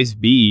your advice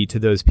be to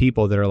those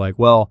people that are like,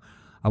 well,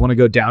 I want to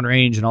go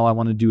downrange and all I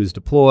want to do is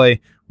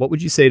deploy? What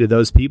would you say to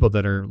those people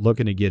that are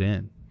looking to get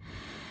in?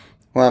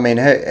 Well, I mean,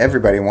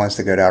 everybody wants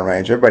to go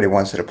downrange. Everybody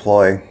wants to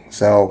deploy.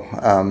 So,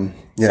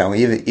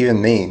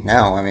 even me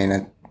now, I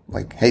mean,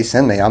 like, hey,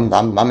 send me. I'm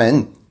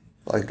in.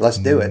 Like, let's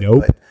do it.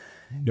 Nope.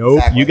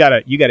 Exactly.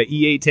 You got a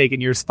E8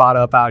 taking your spot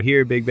up out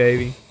here, big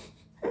baby.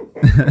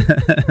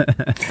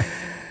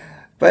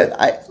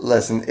 But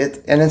listen,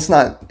 it's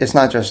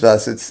not just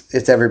us.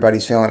 It's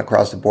everybody's feeling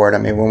across the board. I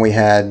mean, when we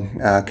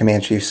had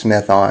Command Chief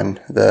Smith on,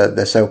 the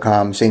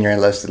SOCOM senior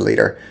enlisted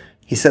leader,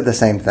 he said the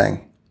same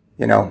thing.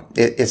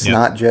 It's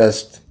not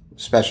just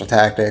special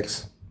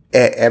tactics,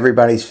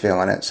 everybody's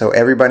feeling it. So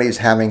everybody's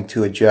having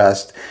to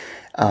adjust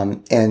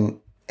and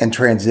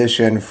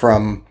transition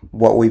from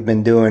what we've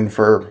been doing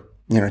for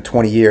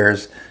 20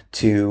 years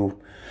to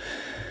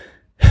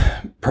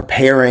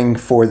preparing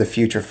for the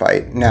future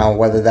fight. Now,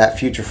 whether that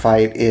future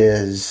fight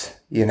is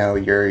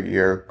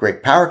your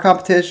great power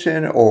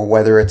competition, or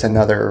whether it's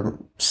another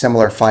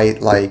similar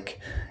fight like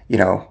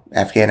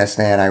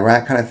Afghanistan,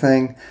 Iraq kind of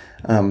thing,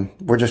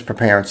 we're just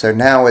preparing. So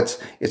now it's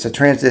a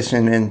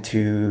transition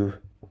into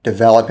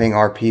developing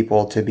our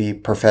people to be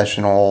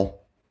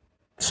professional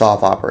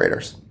SOF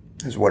operators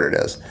is what it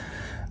is.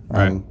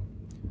 Right.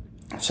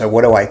 So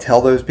what do I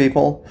tell those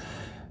people?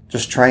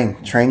 Just train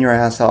your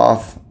ass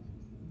off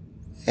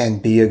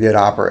and be a good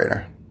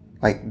operator.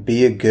 Like,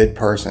 be a good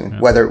person. Yeah.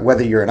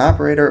 Whether you're an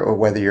operator or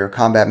whether you're a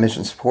combat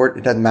mission support,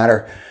 it doesn't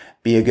matter.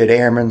 Be a good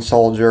airman,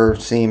 soldier,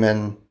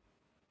 seaman,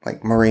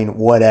 like Marine,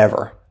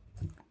 whatever.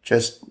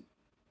 Just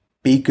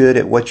be good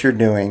at what you're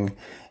doing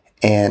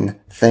and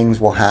things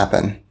will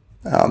happen.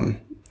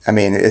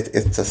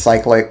 It's a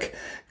cyclic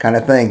kind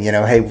of thing,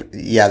 hey,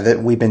 yeah,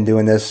 that we've been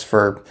doing this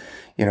for,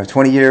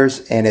 20 years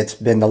and it's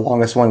been the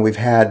longest one we've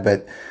had,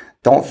 but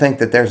don't think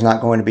that there's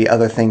not going to be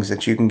other things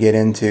that you can get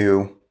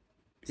into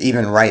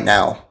even right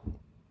now,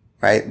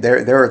 right?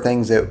 There are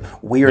things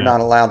that we are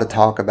not allowed to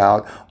talk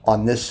about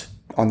on this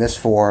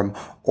forum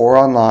or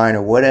online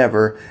or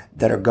whatever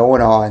that are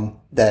going on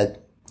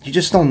that you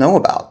just don't know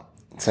about.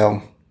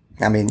 So,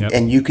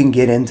 and you can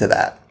get into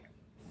that.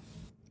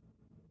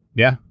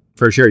 Yeah,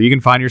 for sure. You can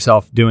find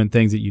yourself doing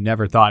things that you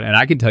never thought. And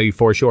I can tell you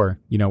for sure,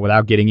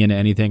 without getting into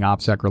anything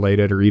OPSEC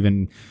related or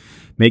even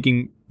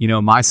making,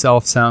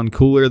 myself sound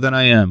cooler than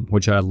I am,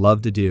 which I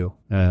love to do.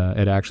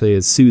 It actually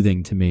is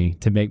soothing to me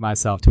to make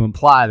myself, to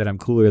imply that I'm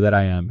cooler than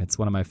I am. It's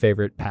one of my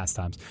favorite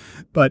pastimes.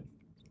 But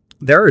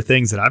there are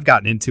things that I've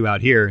gotten into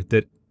out here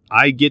that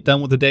I get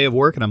done with a day of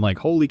work and I'm like,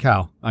 holy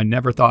cow, I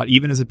never thought,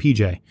 even as a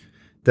PJ,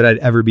 that I'd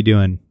ever be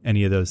doing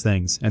any of those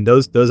things. And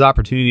those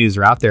opportunities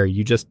are out there.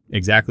 You just,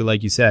 exactly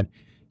like you said,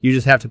 you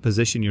just have to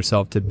position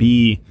yourself to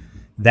be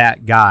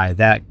that guy,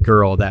 that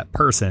girl, that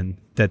person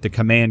that the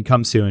command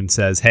comes to and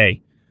says,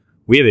 hey,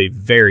 we have a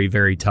very,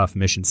 very tough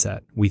mission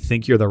set. We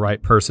think you're the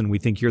right person. We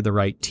think you're the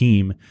right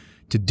team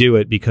to do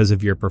it because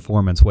of your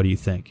performance. What do you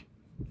think?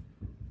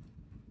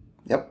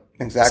 Yep,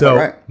 exactly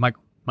right.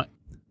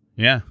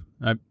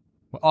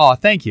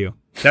 Thank you.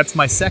 That's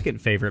my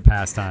second favorite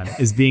pastime,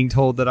 is being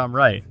told that I'm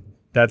right.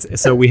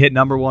 So we hit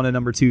number 1 and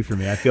number 2 for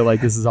me. I feel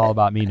like this is all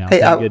about me now.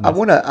 Hey, I'm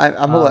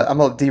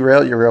gonna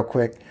derail you real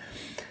quick.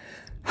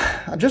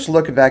 I'm just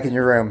looking back in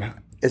your room.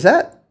 Is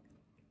that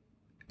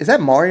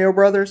Mario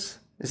Brothers?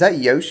 Is that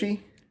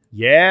Yoshi?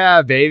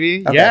 Yeah,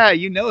 baby. Okay. Yeah,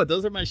 it.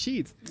 Those are my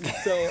sheets.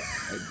 So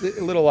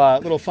a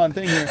little fun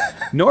thing here.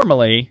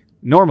 Normally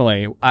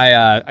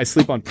I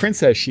sleep on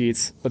princess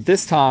sheets, but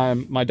this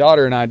time my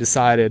daughter and I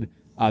decided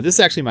this is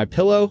actually my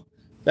pillow.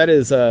 That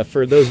is,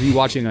 for those of you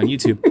watching on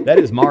YouTube, that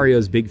is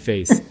Mario's big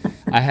face.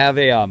 I have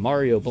a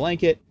Mario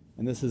blanket,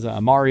 and this is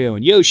Mario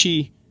and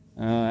Yoshi,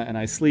 and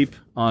I sleep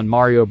on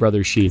Mario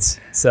Brothers sheets.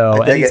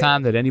 So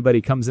anytime that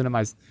anybody comes into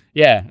I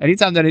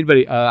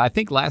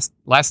think last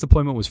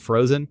deployment was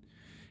Frozen,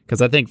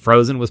 because I think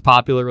Frozen was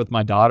popular with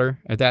my daughter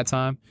at that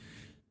time.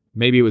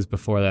 Maybe it was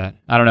before that.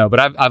 I don't know, but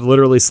I've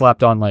literally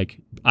slept on,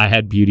 I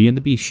had Beauty and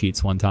the Beast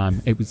sheets one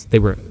time. They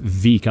were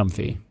V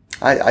comfy.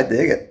 I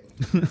dig it.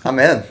 I'm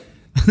in.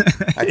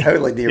 I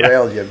totally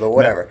derailed you, but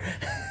whatever.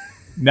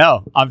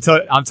 No, I'm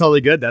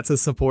totally good. That's a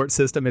support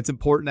system. It's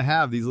important to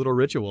have these little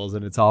rituals,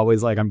 and it's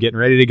always like I'm getting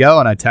ready to go,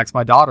 and I text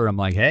my daughter. I'm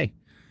like, hey,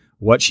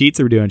 what sheets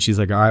are we doing? She's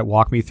like, all right,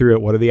 walk me through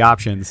it. What are the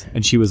options?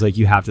 And she was like,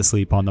 you have to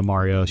sleep on the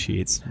Mario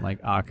sheets. I'm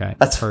like, okay,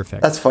 that's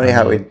perfect. That's funny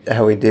how we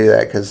do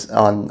that, because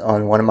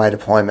on one of my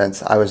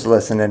deployments, I was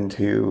listening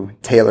to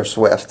Taylor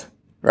Swift,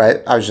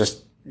 right? I was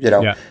just,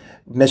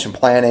 mission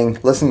planning,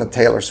 listening to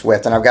Taylor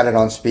Swift, and I've got it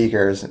on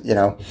speakers,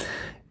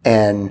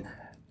 and,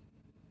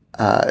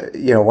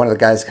 one of the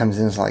guys comes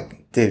in and is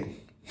like, dude,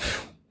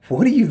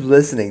 what are you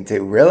listening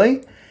to?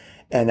 Really?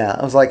 And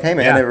I was like, hey,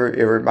 man, it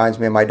reminds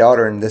me of my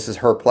daughter, and this is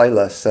her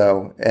playlist.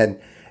 So, and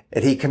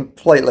he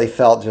completely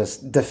felt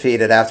just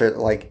defeated after,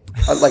 like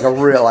a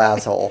real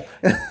asshole.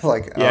 He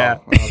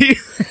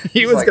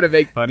was going to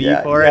make fun of you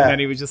for it, and then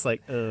he was just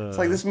like, It's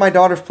like, this is my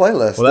daughter's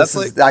playlist. Well,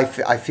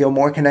 I feel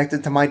more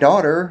connected to my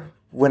daughter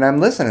when I'm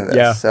listening to this.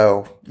 Yeah.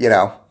 So,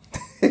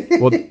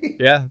 Well,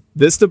 yeah,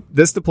 this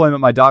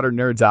deployment, my daughter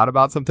nerds out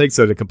about something,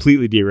 so to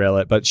completely derail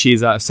it, but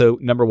she's so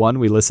number 1,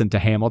 we listened to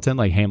Hamilton.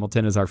 Like,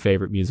 Hamilton is our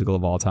favorite musical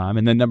of all time.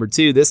 And then number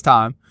 2, this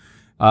time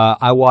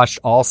I watched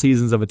all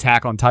seasons of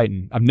Attack on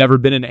Titan. I've never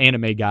been an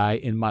anime guy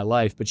in my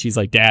life, but she's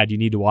like, Dad, you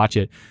need to watch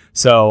it.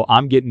 So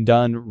I'm getting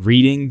done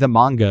reading the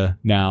manga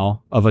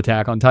now of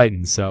Attack on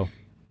Titan. So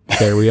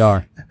there we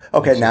are.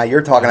 Okay, now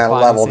you're talking at a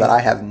level that I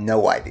have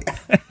no idea.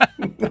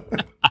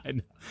 I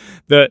know.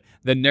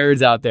 The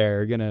nerds out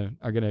there are gonna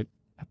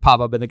pop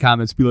up in the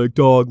comments, be like,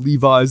 "Dog,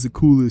 Levi's the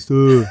coolest."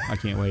 I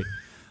can't wait.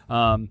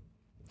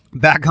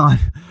 Back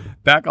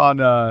back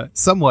on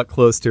somewhat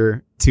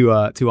closer to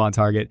on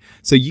target.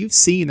 So you've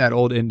seen that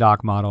old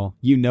Indoc model.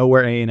 You know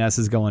where ANS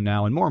is going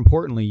now. And more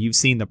importantly, you've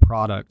seen the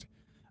product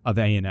of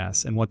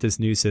ANS and what this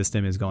new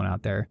system is going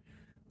out there.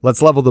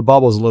 Let's level the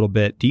bubbles a little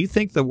bit. Do you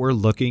think that we're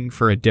looking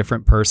for a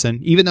different person,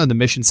 even though the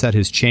mission set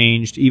has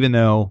changed, even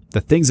though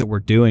the things that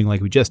we're doing,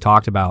 like we just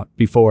talked about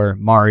before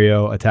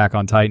Mario, Attack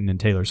on Titan, and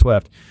Taylor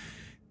Swift,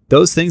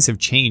 those things have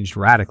changed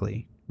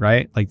radically,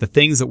 right? Like the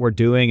things that we're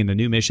doing and the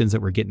new missions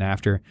that we're getting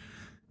after,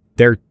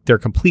 they're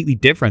completely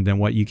different than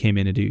what you came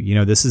in to do. You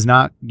know, this is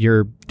not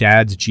your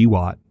dad's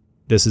GWAT.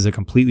 This is a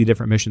completely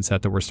different mission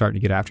set that we're starting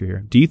to get after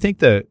here. Do you think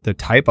the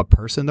type of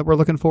person that we're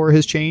looking for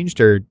has changed,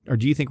 or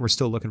do you think we're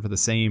still looking for the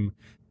same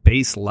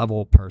base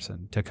level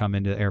person to come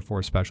into Air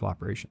Force Special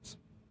Operations?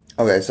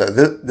 Okay, so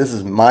this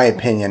is my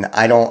opinion.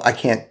 I don't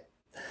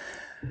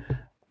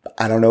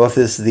know if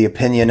this is the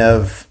opinion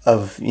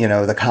of you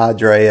know, the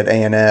cadre at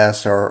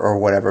ANS or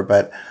whatever,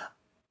 but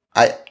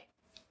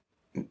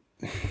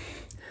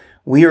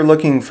we are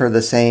looking for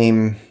the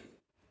same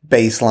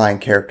baseline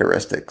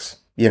characteristics.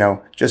 You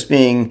know, just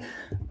being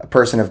a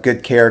person of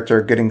good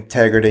character, good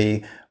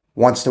integrity,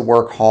 wants to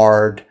work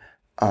hard,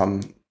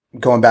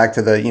 going back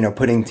to the, you know,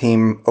 putting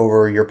team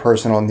over your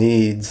personal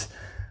needs,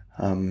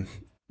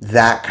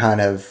 that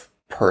kind of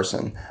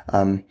person.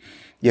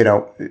 You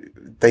know,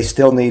 they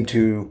still need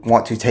to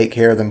want to take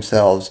care of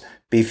themselves,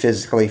 be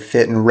physically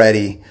fit and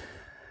ready,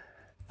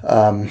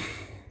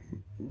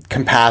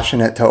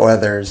 compassionate to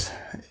others.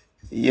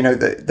 You know,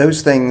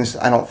 those things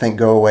I don't think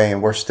go away,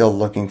 and we're still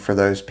looking for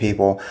those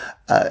people.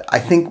 I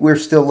think we're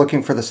still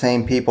looking for the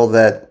same people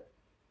that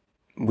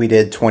we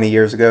did 20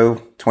 years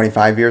ago,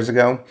 25 years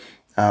ago.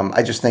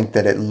 I just think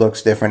that it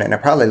looks different, and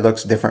it probably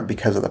looks different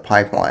because of the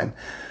pipeline.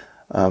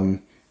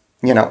 You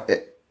know,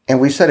 and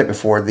we've said it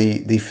before,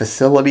 the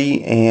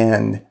facility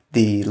and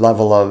the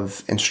level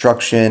of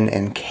instruction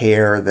and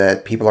care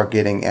that people are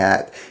getting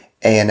at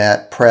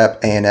ANS,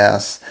 prep,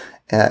 ANS,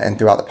 and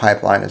throughout the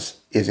pipeline is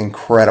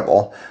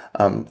incredible.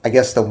 I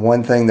guess the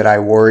one thing that I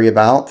worry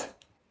about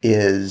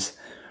is,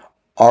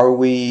 are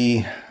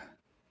we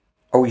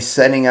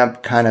setting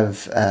up kind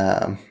of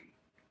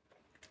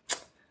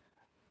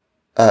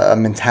a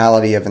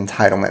mentality of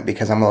entitlement?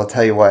 Because I'm going to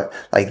tell you what,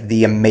 like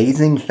the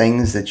amazing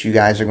things that you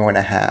guys are going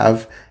to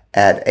have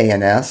at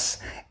ANS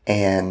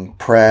and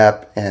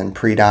prep and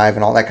pre-dive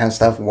and all that kind of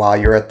stuff while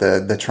you're at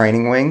the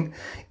training wing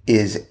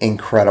is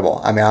incredible.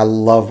 I mean, I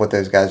love what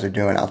those guys are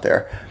doing out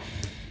there.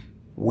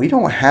 We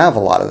don't have a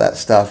lot of that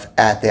stuff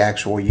at the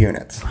actual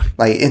units,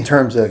 like in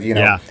terms of, you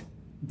know,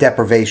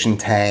 deprivation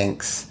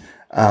tanks.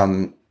 I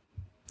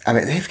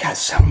mean, they've got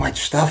so much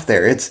stuff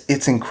there.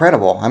 It's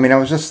incredible. I mean, I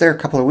was just there a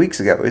couple of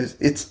weeks ago.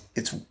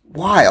 It's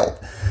wild.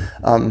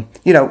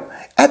 You know,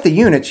 at the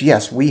units,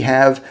 yes, we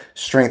have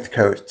strength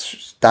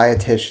coaches,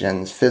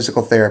 dietitians,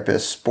 physical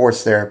therapists,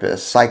 sports therapists,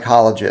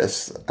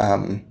 psychologists,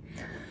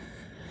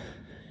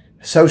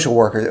 social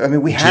workers. I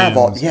mean, we have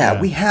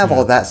gyms, we have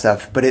all that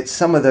stuff, but it's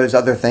some of those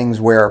other things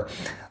where,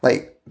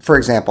 like, for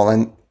example,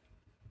 and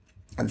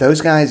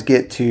those guys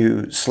get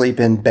to sleep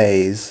in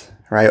bays,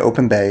 right?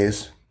 Open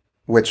bays,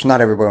 which not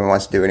everyone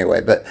wants to do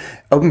anyway, but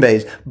open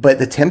bays. But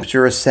the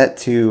temperature is set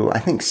to, I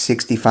think,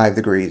 65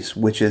 degrees,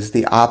 which is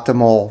the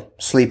optimal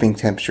sleeping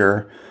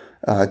temperature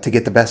to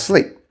get the best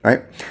sleep,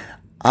 right?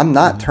 I'm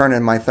not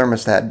turning my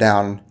thermostat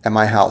down at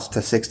my house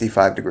to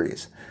 65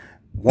 degrees.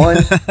 One,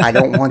 I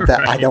don't want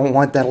that. Right. I don't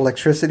want that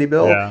electricity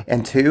bill. Yeah.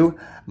 And two,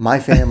 my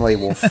family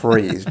will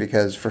freeze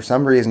because for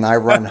some reason I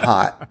run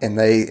hot and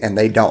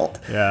they don't.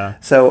 Yeah.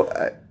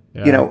 So,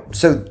 you know,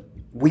 so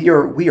we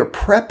are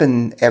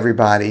prepping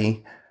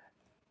everybody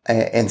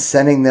and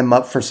setting them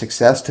up for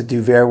success to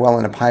do very well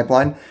in a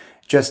pipeline.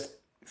 Just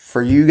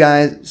for you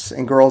guys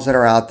and girls that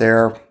are out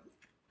there,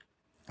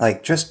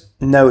 like, just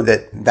know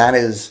that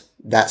is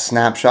that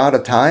snapshot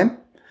of time,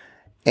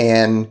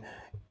 and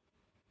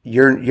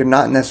you're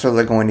not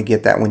necessarily going to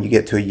get that when you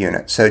get to a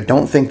unit. So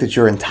don't think that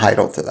you're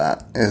entitled to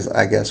that, is,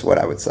 I guess, what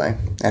I would say.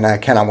 And I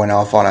kind of went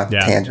off on a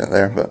tangent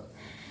there, but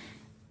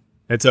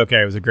it's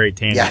okay. It was a great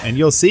tangent. Yeah. And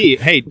you'll see,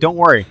 hey, don't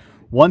worry.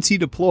 Once you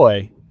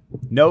deploy,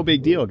 no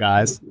big deal,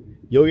 guys.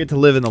 You'll get to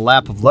live in the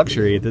lap of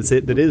luxury that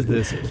is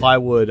this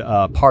plywood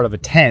part of a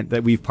tent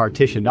that we've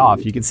partitioned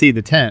off. You can see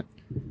the tent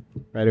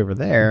right over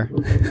there.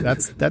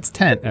 That's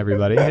tent,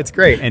 everybody. It's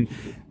great. And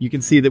you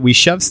can see that we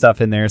shove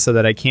stuff in there so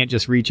that I can't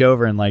just reach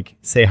over and like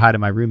say hi to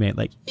my roommate,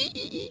 like,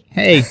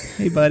 hey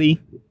buddy,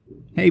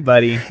 how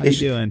you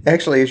doing?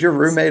 Actually, is your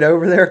roommate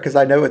over there? Because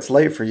I know it's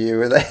late for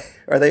you.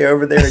 Are they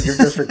over there? And you're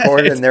just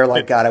recording, and they're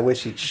like, God, I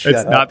wish he'd shut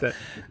up. It's not that.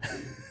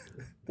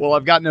 Well,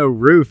 I've got no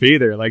roof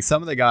either. Like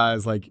some of the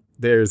guys, like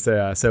there's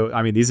so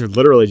I mean, these are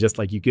literally just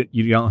like you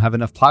don't have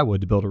enough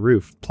plywood to build a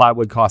roof.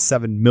 Plywood costs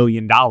 $7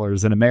 million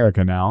in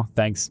America now.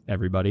 Thanks,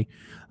 everybody.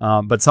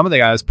 But some of the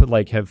guys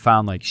have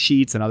found like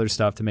sheets and other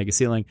stuff to make a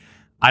ceiling.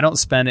 I don't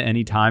spend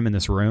any time in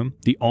this room.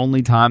 The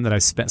only time that I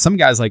spent, some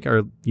guys like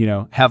are,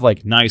 have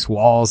like nice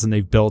walls and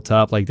they've built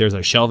up, like there's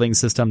a shelving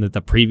system that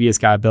the previous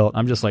guy built.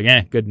 I'm just like,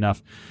 good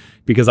enough,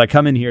 because I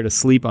come in here to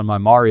sleep on my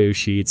Mario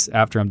sheets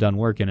after I'm done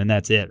working, and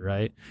that's it.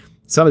 Right.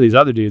 some of these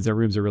other dudes, their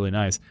rooms are really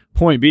nice.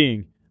 Point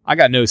being, I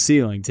got no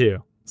ceiling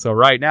too. So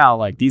right now,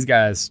 like these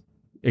guys,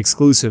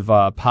 exclusive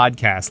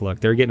podcast look,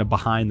 they're getting a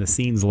behind the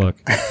scenes look,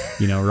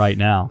 right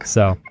now.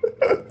 So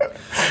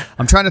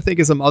I'm trying to think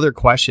of some other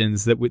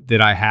questions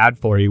that I had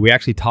for you. We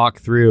actually talked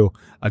through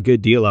a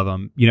good deal of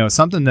them.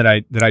 Something that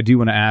I do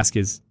want to ask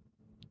is,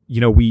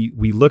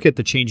 we look at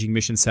the changing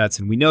mission sets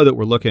and we know that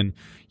we're looking,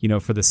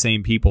 for the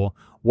same people.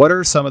 What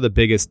are some of the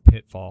biggest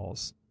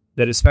pitfalls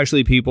that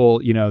especially people,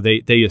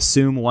 they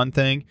assume one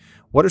thing?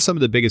 What are some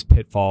of the biggest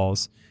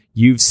pitfalls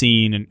you've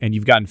seen and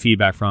you've gotten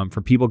feedback from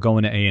people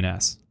going to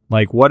A&S?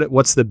 Like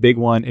what's the big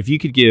one? If you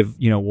could give,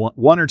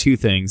 one or two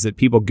things that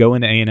people go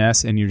into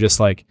A&S and you're just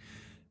like,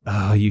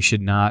 oh, you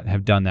should not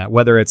have done that.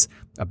 Whether it's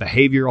a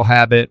behavioral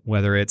habit,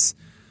 whether it's,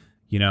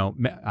 I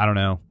don't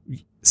know,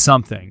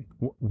 something.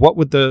 What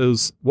would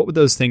those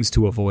things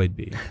to avoid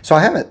be? So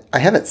I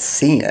haven't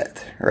seen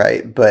it,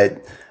 right?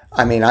 But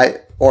I mean, I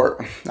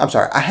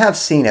have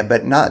seen it,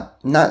 but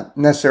not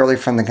necessarily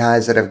from the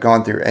guys that have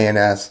gone through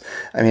A&S.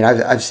 I mean,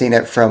 I've seen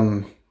it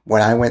from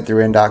when I went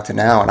through NDOC to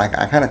now, and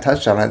I kind of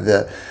touched on it,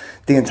 the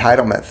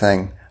entitlement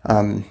thing.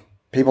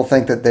 People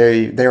think that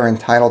they're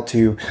entitled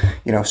to,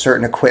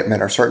 certain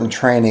equipment or certain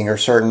training or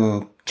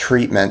certain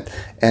treatment,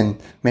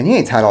 and man, you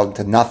ain't entitled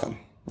to nothing.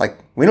 Like,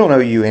 we don't owe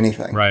you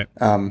anything, right?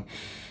 And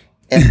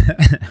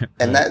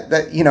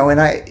that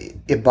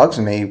it bugs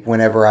me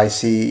whenever I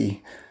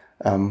see.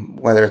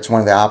 Whether it's one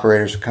of the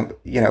operators,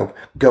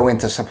 go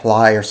into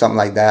supply or something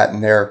like that,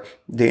 and they're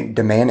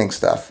demanding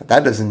stuff.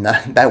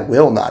 That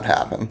will not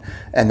happen,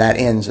 and that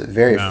ends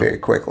very, very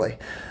quickly.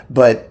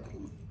 But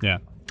yeah,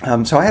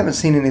 so I haven't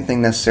seen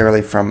anything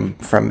necessarily from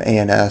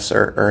A&S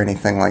or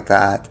anything like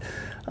that.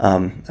 I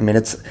mean,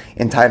 it's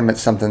entitlement,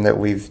 something that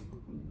we've,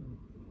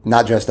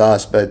 not just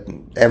us, but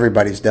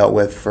everybody's dealt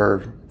with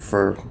for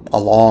a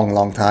long,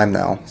 long time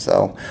now.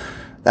 So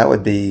that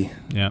would be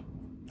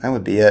That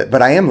would be it.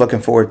 But I am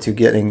looking forward to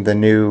getting the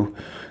new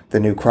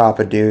crop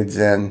of dudes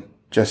in,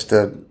 just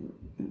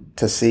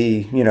to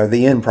see,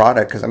 the end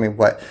product. Because I mean,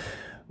 what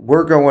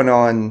we're going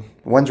on,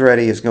 One's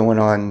Ready is going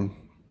on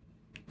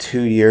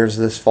 2 years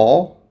this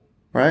fall,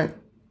 right?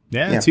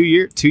 Yeah. 2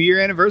 year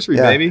anniversary,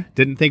 baby.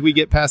 Didn't think we'd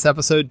get past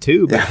episode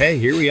 2, but hey,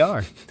 here we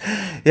are.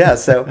 Yeah.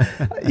 So,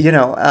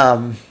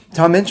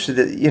 so I'm interested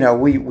that,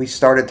 we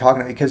started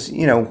talking because,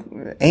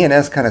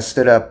 A&S kind of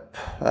stood up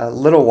a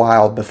little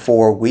while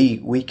before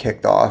we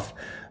kicked off.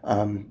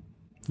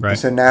 Right.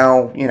 So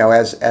now,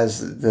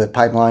 as the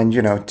pipeline,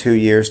 2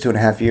 years,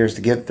 2.5 years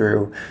to get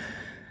through,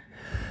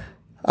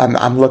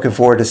 I'm looking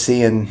forward to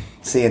seeing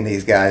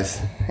these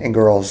guys and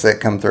girls that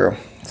come through.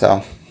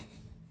 So,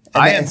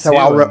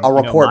 I'll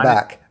report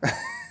back.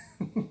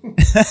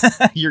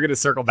 You're going to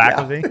circle back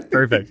with me?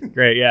 Perfect.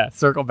 Great. Yeah.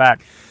 Circle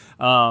back.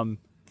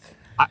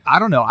 I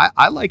don't know.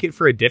 I like it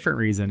for a different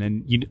reason.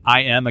 And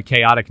I am a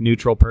chaotic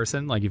neutral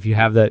person. Like if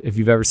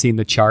you've ever seen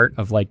the chart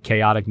of like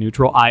chaotic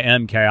neutral, I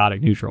am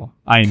chaotic neutral.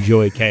 I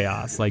enjoy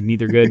chaos, like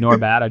neither good nor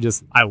bad.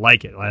 I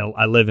like it.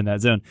 I live in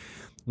that zone.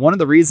 One of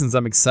the reasons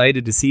I'm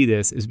excited to see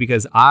this is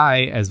because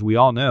I, as we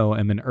all know,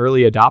 am an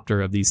early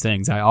adopter of these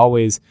things. I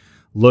always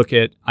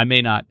I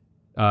may not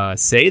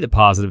say the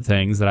positive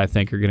things that I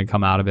think are going to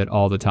come out of it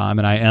all the time.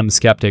 And I am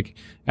skeptic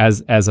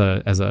as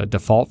a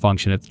default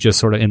function. It's just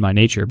sort of in my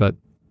nature, but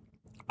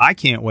I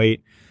can't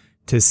wait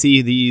to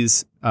see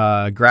these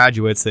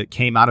graduates that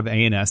came out of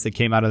A&S, that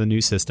came out of the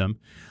new system.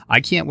 I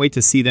can't wait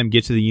to see them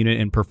get to the unit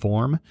and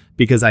perform,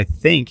 because I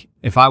think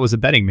if I was a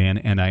betting man,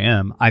 and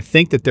I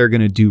think that they're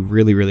going to do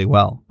really, really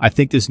well. I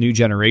think this new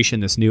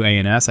generation, this new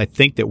A&S, I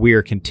think that we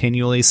are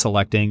continually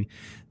selecting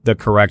the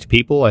correct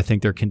people. I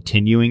think they're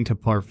continuing to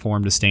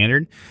perform to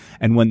standard.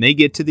 And when they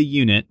get to the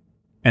unit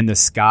and the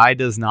sky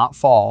does not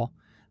fall,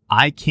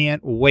 I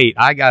can't wait.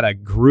 I got a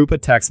group of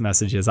text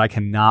messages I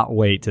cannot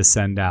wait to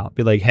send out.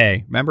 Be like,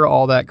 hey, remember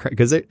all that?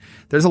 Because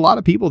there's a lot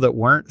of people that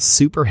weren't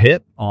super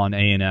hip on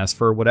A&S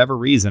for whatever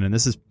reason. And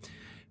this is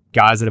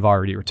guys that have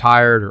already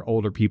retired, or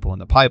older people in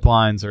the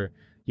pipelines, or,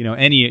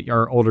 any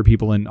or older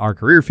people in our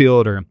career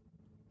field, or,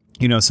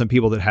 some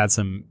people that had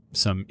some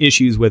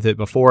issues with it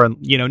before. And,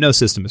 no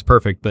system is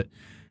perfect, but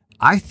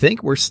I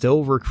think we're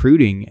still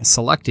recruiting,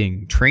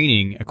 selecting,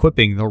 training,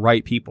 equipping the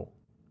right people.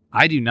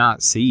 I do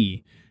not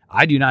see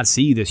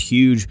this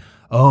huge,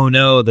 oh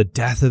no, the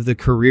death of the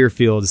career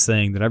field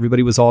thing that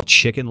everybody was all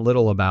Chicken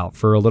Little about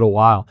for a little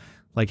while.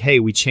 Like, hey,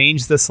 we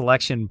changed the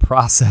selection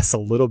process a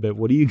little bit.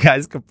 What are you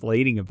guys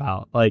complaining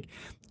about? Like,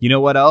 you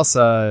know what else?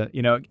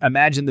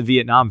 Imagine the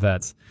Vietnam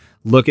vets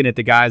looking at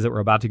the guys that were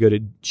about to go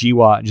to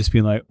GWAT and just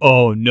being like,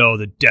 oh no,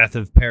 the death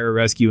of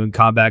pararescue and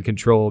combat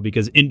control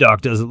because NDOC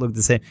doesn't look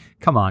the same.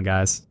 Come on,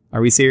 guys. Are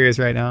we serious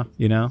right now?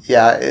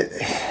 Yeah.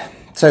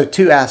 So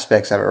two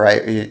aspects of it,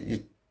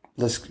 right?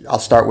 I'll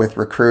start with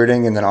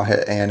recruiting, and then I'll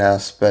hit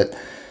A&S. But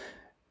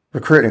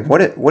recruiting,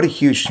 what a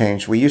huge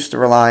change. We used to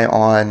rely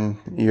on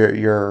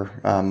your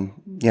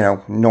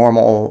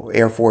normal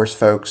Air Force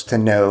folks to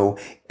know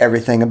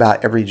everything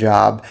about every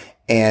job.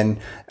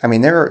 And I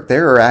mean, there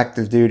are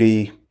active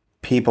duty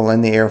people in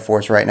the Air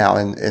Force right now,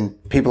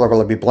 and people are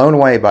going to be blown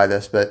away by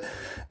this, but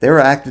There are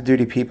active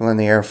duty people in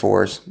the Air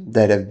Force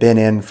that have been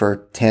in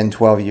for 10,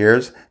 12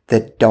 years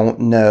that don't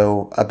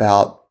know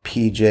about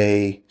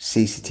PJ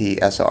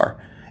CCT SR.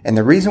 And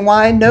the reason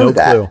why I know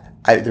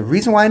the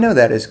reason why I know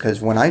that is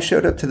because when I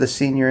showed up to the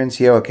Senior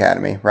NCO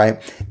Academy, right,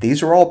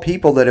 these are all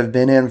people that have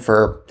been in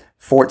for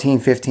 14,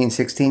 15,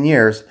 16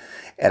 years,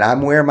 and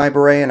I'm wearing my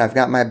beret and I've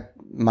got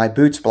my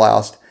boots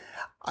bloused.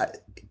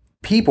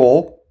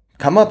 People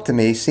come up to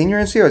me,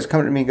 senior NCOs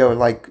come to me and go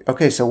like,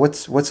 okay, so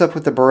what's up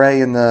with the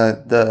beret and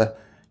the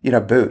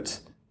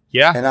boots?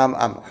 Yeah. And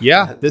I'm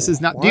this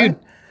is not, what? Dude.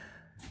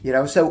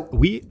 So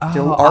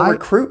our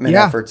recruitment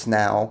efforts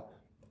now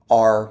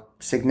are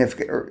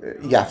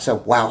significant. So,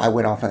 wow, I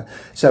went off.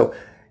 So,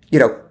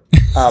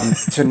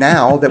 so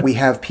now that we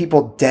have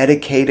people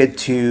dedicated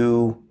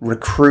to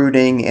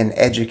recruiting and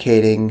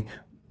educating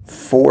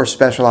for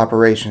special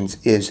operations,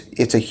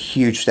 it's a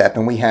huge step.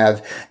 And we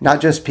have not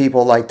just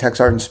people like Tech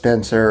Sergeant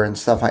Spencer and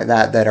stuff like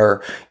that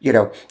are,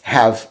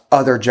 have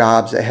other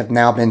jobs that have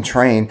now been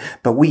trained,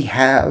 but we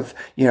have,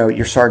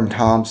 your Sergeant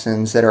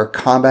Thompsons that are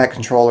combat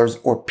controllers,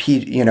 or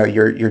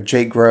your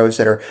Jake Groves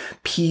that are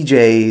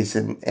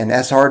PJs and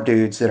SR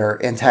dudes that are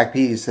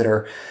NTAC-Ps that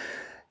are,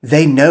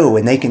 they know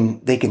and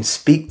they can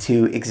speak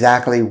to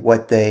exactly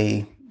what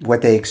they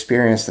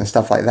experienced and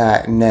stuff like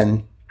that. And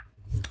then,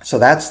 so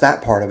that's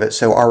that part of it.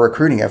 So our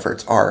recruiting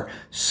efforts are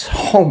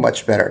so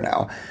much better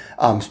now.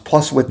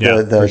 Plus with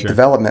the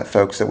development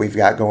folks that we've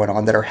got going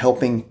on that are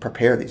helping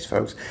prepare these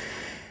folks.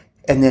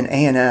 And then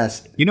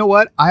ANS. You know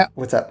what?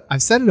 What's up?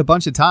 I've said it a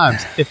bunch of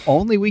times. If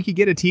only we could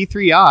get a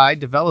T3I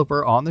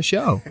developer on the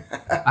show.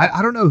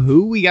 I don't know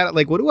who we got.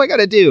 Like, what do I got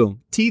to do?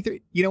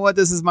 T3. You know what?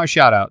 This is my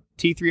shout out.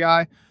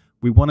 T3I.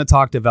 We want to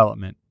talk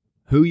development.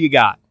 Who you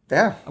got?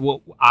 Yeah.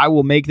 Well, I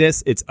will make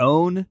this its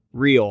own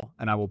reel,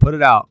 and I will put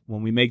it out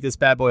when we make this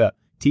bad boy up.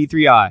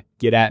 T3I,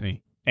 get at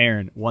me.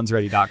 Aaron,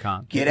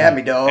 onesready.com. Get at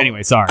me, dog.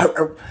 Anyway, sorry.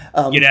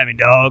 Get at me,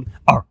 dog.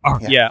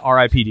 Yeah,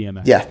 R.I.P.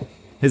 DMS. Yeah.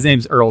 His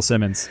name's Earl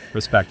Simmons.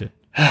 Respected.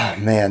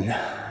 Man,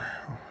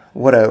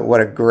 what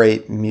a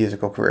great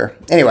musical career.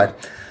 Anyway,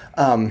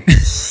 I'm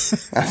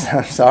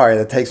sorry.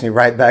 That takes me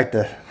right back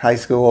to high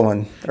school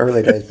and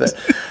early days. But,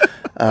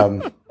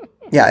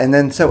 and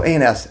then so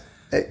ANS,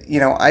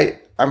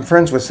 I'm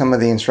friends with some of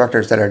the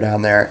instructors that are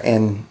down there,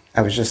 and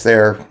I was just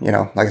there,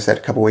 like I said,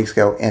 a couple weeks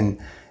ago, and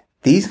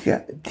these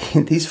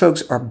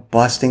folks are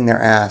busting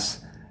their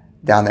ass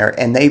down there,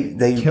 and they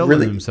killing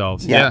really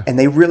themselves. Yeah, and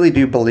they really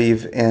do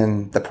believe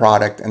in the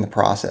product and the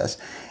process,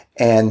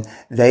 and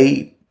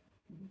they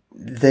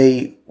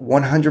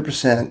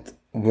 100%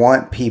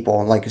 want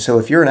people like, so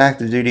if you're an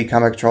active duty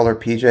combat controller,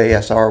 PJ,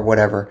 SR,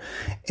 whatever,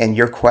 and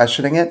you're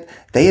questioning it,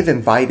 they have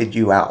invited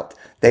you out.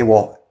 They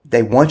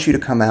want you to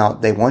come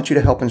out. They want you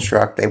to help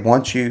instruct. They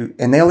want you,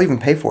 and they'll even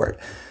pay for it.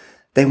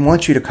 They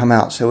want you to come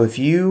out. So if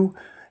you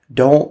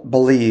don't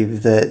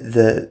believe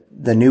that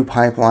the new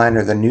pipeline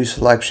or the new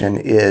selection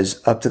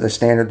is up to the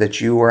standard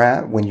that you were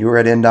at when you were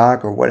at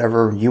NDOC or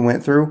whatever you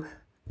went through,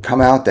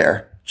 come out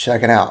there,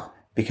 check it out,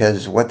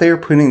 because what they are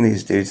putting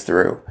these dudes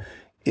through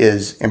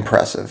is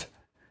impressive.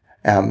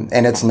 And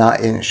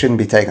it shouldn't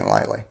be taken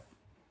lightly.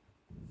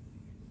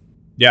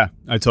 Yeah,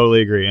 I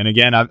totally agree. And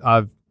again,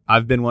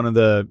 I've been one of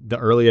the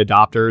early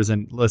adopters,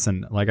 and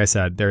listen, like I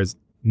said, there's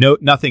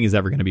nothing is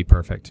ever going to be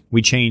perfect.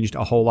 We changed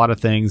a whole lot of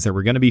things. There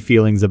were going to be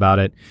feelings about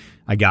it.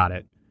 I got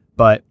it.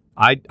 But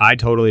I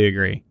totally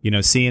agree.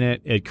 Seeing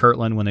it at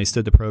Kirtland when they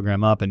stood the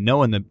program up and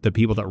knowing the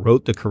people that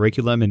wrote the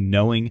curriculum and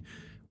knowing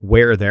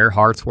where their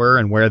hearts were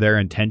and where their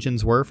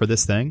intentions were for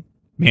this thing,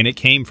 man, it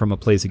came from a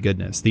place of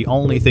goodness. The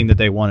only thing that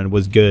they wanted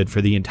was good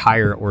for the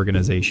entire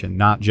organization,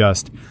 not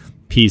just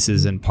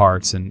pieces and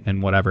parts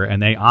and whatever.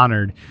 And they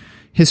honored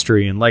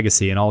history and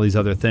legacy and all these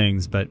other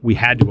things, but we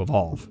had to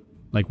evolve.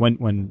 Like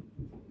when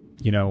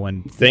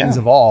things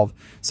evolve,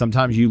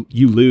 sometimes you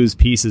lose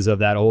pieces of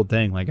that old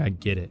thing. Like, I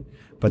get it,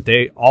 but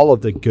all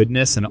of the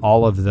goodness and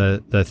all of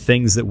the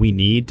things that we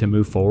need to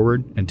move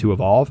forward and to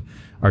evolve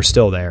are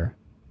still there.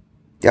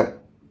 Yep.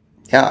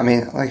 Yeah. I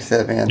mean, like I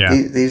said, man,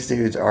 these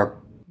dudes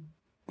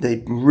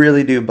they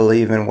really do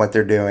believe in what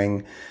they're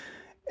doing.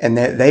 And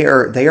they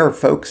are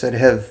folks that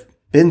have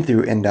been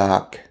through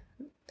NDOC,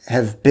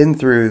 have been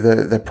through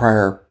the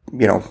prior,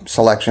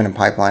 selection and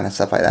pipeline and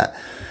stuff like that.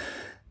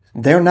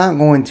 They're not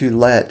going to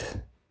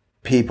let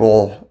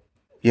people,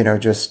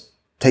 just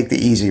take the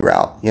easy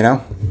route,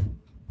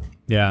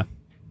 Yeah.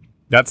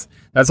 That's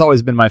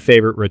always been my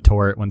favorite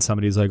retort when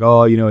somebody's like,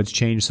 oh, it's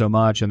changed so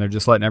much and they're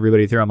just letting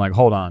everybody through. I'm like,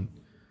 hold on.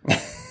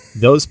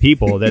 Those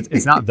people,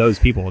 it's not those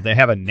people. They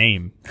have a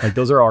name. Like,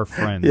 those are our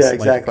friends. Yeah,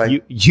 exactly.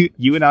 Like,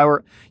 you and I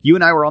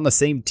were on the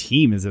same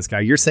team as this guy.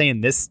 You're saying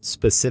this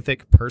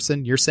specific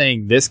person, you're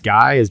saying this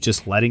guy is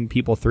just letting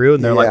people through,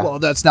 and they're like, well,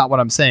 that's not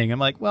what I'm saying. I'm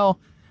like, well,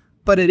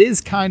 but it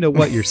is kind of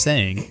what you're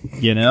saying,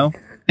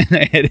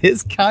 It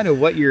is kind of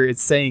what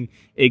it's saying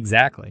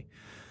exactly.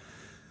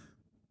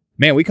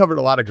 Man, we covered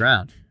a lot of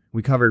ground.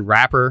 We covered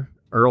rapper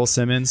Earl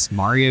Simmons,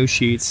 Mario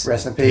Sheets,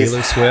 rest in peace,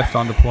 Taylor Swift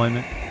on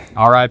deployment.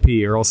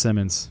 R.I.P. Earl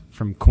Simmons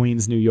from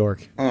Queens, New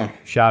York.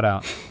 Shout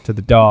out to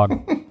the dog.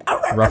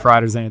 Rough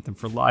Riders anthem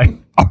for life.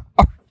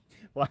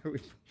 Why are we?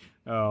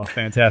 Oh,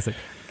 fantastic.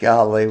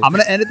 Golly. I'm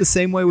going to end it the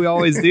same way we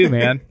always do,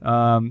 man.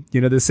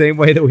 The same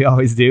way that we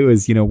always do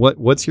is,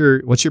 what's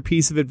your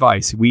piece of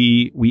advice?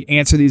 We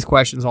answer these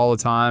questions all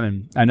the time,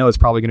 and I know it's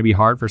probably going to be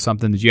hard for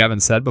something that you haven't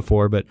said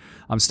before, but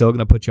I'm still going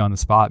to put you on the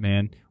spot,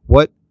 man.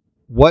 What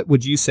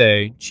would you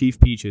say, Chief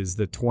Peaches,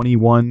 the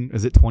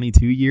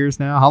 22 years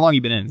now? How long have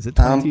you been in? Is it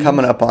 22 I'm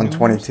coming up on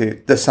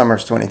 22. This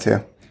summer's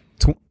 22.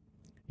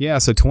 Yeah,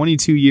 so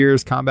 22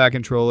 years combat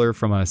controller,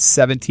 from a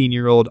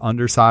 17-year-old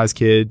undersized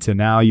kid to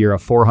now you're a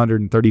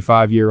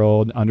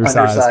 435-year-old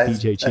undersized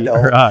PJ chief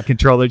or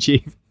controller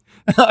chief.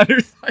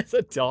 Undersized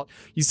adult.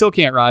 You still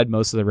can't ride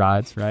most of the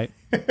rides, right?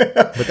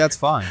 But that's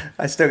fine.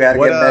 I still got to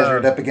get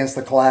measured up against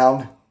the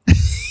clown.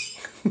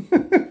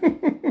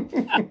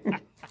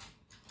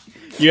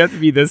 You have to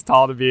be this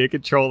tall to be a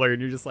controller,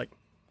 and you're just like.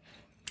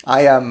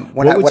 I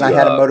when I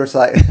had a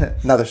motorcycle.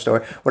 Another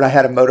story. When I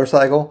had a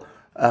motorcycle,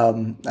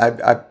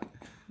 I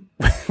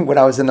when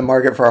I was in the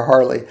market for a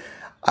Harley,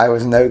 I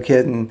was no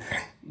kidding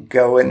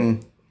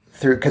going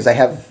through, because they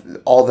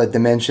have all the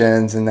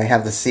dimensions and they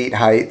have the seat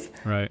height.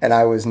 Right. And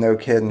I was no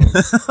kidding.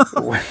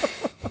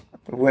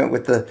 Went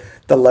with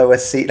the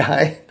lowest seat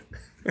height.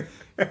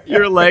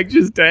 Your leg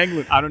just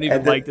dangling. I don't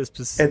even like this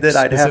specific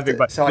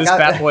bike. So this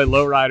Fat Boy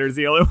Lowrider is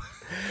the only one.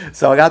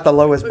 So I got the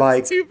lowest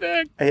bike. Too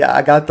big. Yeah,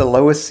 I got the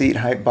lowest seat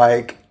height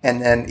bike,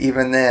 and then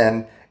even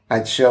then,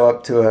 I'd show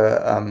up to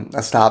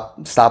a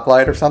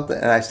stoplight or something,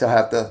 and I still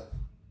have to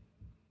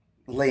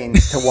lean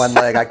to one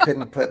leg. I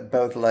couldn't put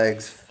both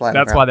legs flat.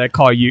 That's why they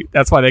call you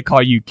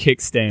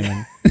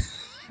kickstand.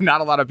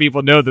 Not a lot of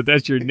people know that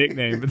that's your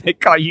nickname, but they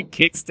call you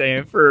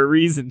kickstand for a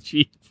reason,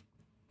 Chief.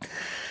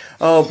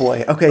 Oh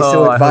boy. Okay,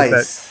 so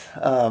advice.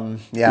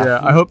 Yeah,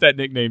 I hope that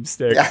nickname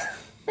sticks. Yeah.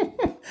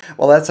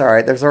 Well, that's all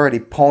right. There's already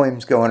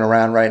poems going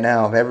around right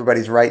now.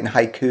 Everybody's writing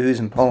haikus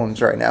and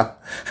poems right now.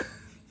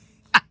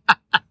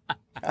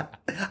 I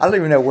don't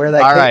even know where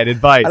that All right,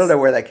 advice. I don't know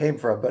where that came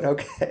from, but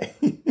okay.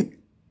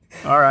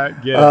 All right,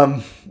 get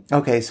it.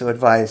 Okay, so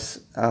advice.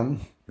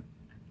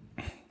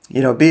 Be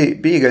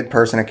a good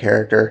person of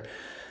character.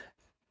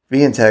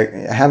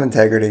 Have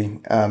integrity.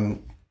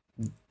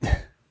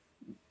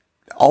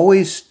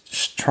 Always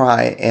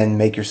try and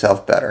make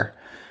yourself better.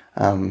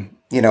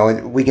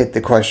 We get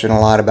the question a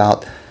lot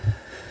about,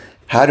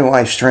 how do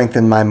I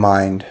strengthen my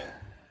mind?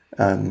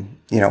 And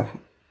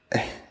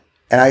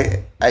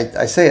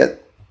I say it,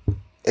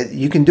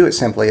 you can do it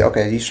simply.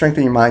 Okay, you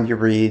strengthen your mind, you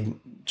read,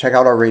 check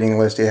out our reading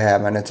list you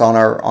have, and it's on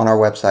our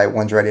website,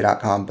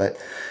 onesready.com. But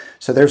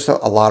so there's a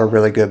lot of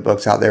really good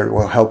books out there that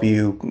will help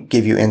you,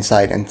 give you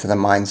insight into the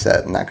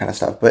mindset and that kind of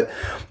stuff. But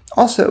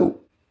also,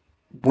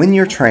 when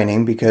you're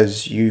training,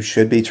 because you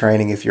should be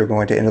training if you're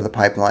going to enter the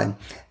pipeline,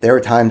 there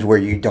are times where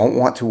you don't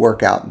want to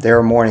work out. There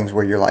are mornings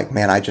where you're like,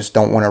 man, I just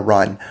don't want to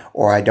run,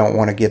 or I don't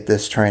want to get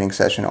this training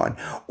session on.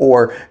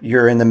 Or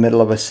you're in the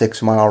middle of a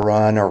 6-mile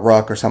run or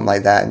ruck or something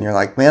like that, and you're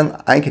like, man,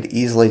 I could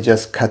easily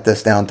just cut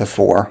this down to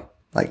 4,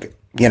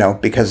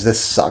 because this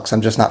sucks.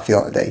 I'm just not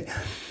feeling it today.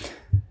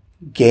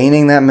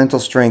 Gaining that mental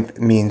strength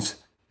means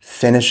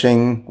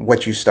finishing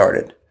what you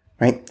started,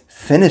 right?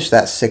 Finish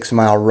that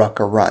 6-mile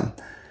ruck or run.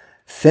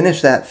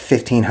 Finish that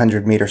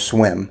 1,500-meter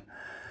swim.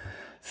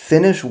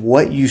 Finish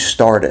what you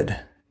started,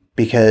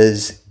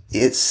 because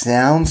it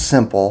sounds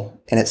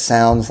simple and it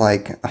sounds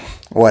like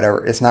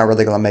whatever. It's not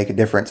really going to make a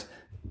difference.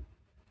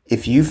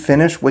 If you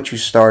finish what you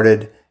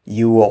started,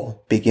 you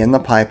will begin the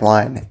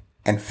pipeline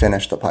and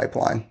finish the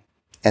pipeline.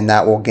 And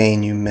that will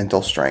gain you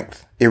mental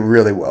strength. It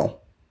really will.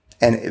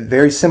 And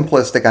very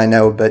simplistic, I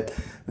know, but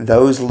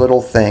those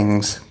little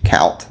things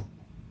count.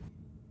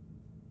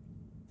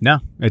 No,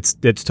 it's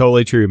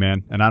totally true,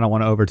 man. And I don't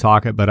want to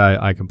overtalk it, but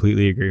I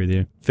completely agree with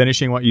you.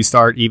 Finishing what you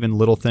start, even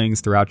little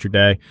things throughout your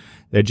day,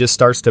 it just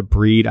starts to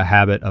breed a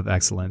habit of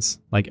excellence.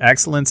 Like,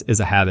 excellence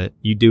is a habit.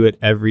 You do it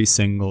every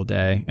single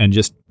day, and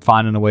just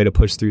finding a way to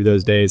push through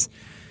those days,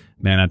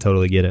 man, I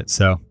totally get it.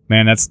 So,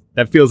 man,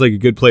 that feels like a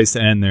good place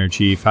to end there,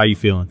 Chief. How you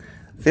feeling?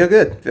 Feel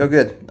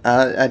good.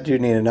 I do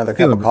need another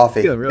cup of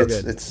coffee. Feeling real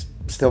good. It's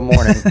still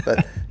morning,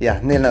 but yeah,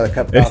 need another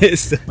cup of coffee. It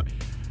is still,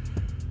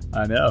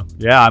 I know.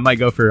 Yeah, I might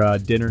go for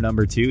dinner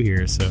number 2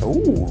 here. So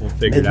we'll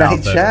figure it out.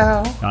 Midnight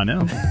chow. I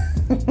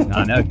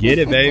know. Get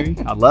it, baby.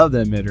 I love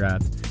them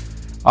mid-rats.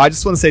 I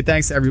just want to say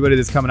thanks to everybody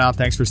that's coming out.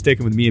 Thanks for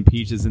sticking with me and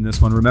Peaches in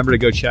this one. Remember to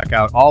go check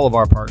out all of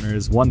our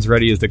partners. One's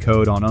Ready is the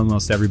code on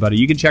almost everybody.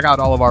 You can check out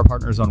all of our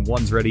partners on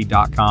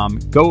onesready.com.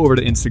 Go over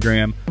to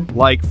Instagram,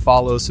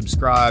 follow,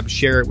 subscribe,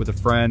 share it with a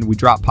friend. We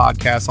drop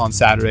podcasts on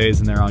Saturdays,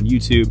 and they're on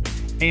YouTube,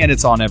 and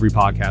it's on every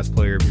podcast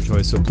player of your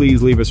choice. So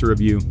please leave us a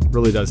review. It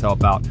really does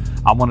help out.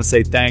 I want to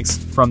say thanks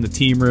from the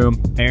team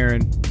room.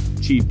 Aaron,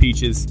 Chief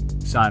Peaches,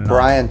 signing off.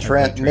 Brian,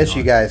 Trent, miss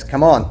you guys.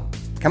 Come on.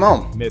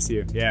 Miss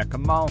you. Yeah,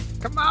 come on.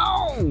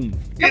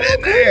 Get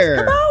in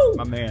there. Come on.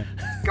 My man.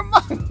 Come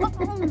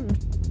on.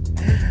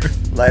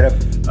 Light up.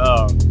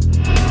 Oh.